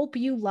hope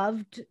you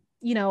loved,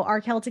 you know,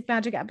 our Celtic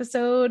magic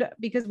episode,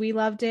 because we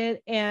loved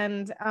it.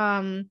 And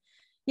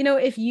you know,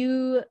 if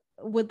you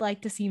would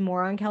like to see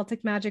more on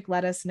Celtic magic,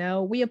 let us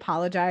know. We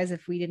apologize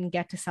if we didn't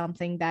get to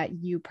something that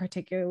you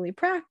particularly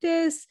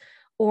practice,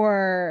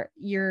 or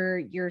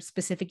your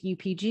specific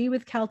UPG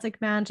with Celtic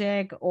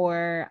magic,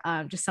 or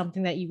just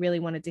something that you really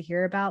wanted to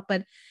hear about.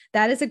 But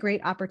that is a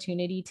great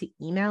opportunity to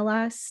email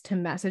us, to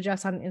message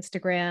us on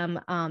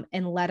Instagram,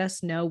 and let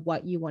us know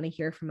what you want to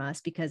hear from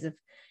us. Because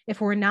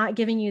if we're not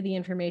giving you the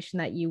information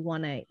that you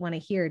want to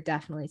hear,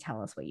 definitely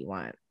tell us what you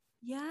want.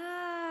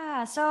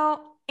 Yeah.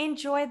 So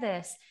enjoy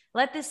this.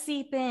 Let this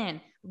seep in.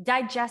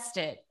 Digest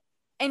it.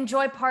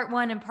 Enjoy part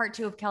 1 and part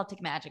 2 of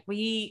Celtic magic.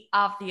 We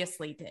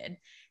obviously did.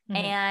 Mm-hmm.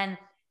 And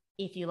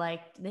if you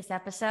liked this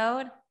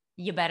episode,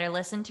 you better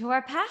listen to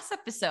our past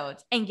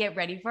episodes and get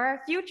ready for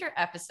our future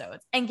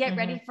episodes, and get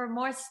ready for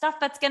more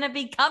stuff that's going to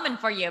be coming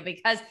for you,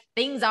 because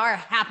things are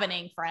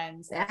happening,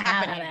 friends. They're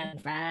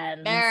happening,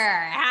 friends.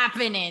 They're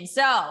happening.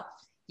 So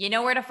you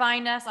know where to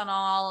find us on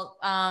all,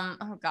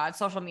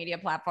 social media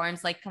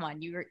platforms. Like, come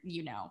on,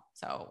 you know,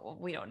 so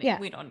we don't,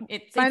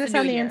 find us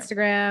on the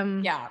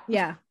Instagram.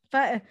 Yeah.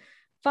 But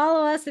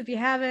follow us if you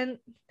haven't.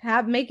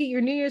 Make it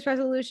your New Year's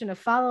resolution to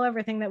follow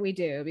everything that we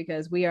do,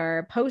 because we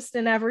are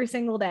posting every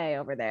single day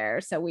over there.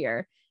 So we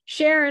are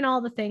sharing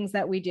all the things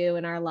that we do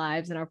in our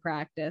lives and our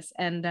practice.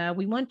 And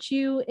we want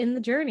you in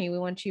the journey. We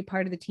want you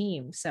part of the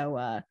team.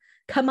 So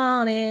come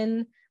on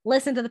in,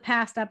 listen to the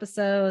past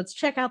episodes,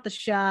 check out the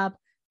shop,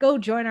 go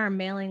join our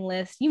mailing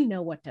list. You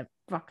know what to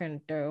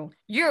fucking do.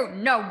 You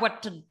know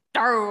what to do.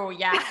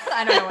 Yeah.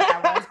 I don't know what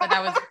that was, but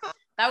I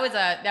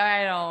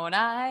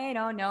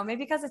don't know.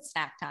 Maybe because it's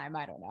snack time.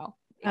 I don't know.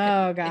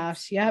 Oh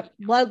gosh. Yep.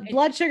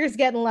 Blood sugar's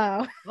getting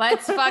low.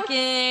 Let's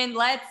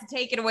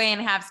take it away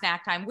and have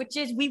snack time, which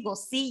is we will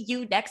see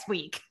you next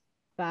week.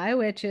 Bye,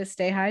 witches.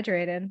 Stay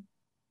hydrated.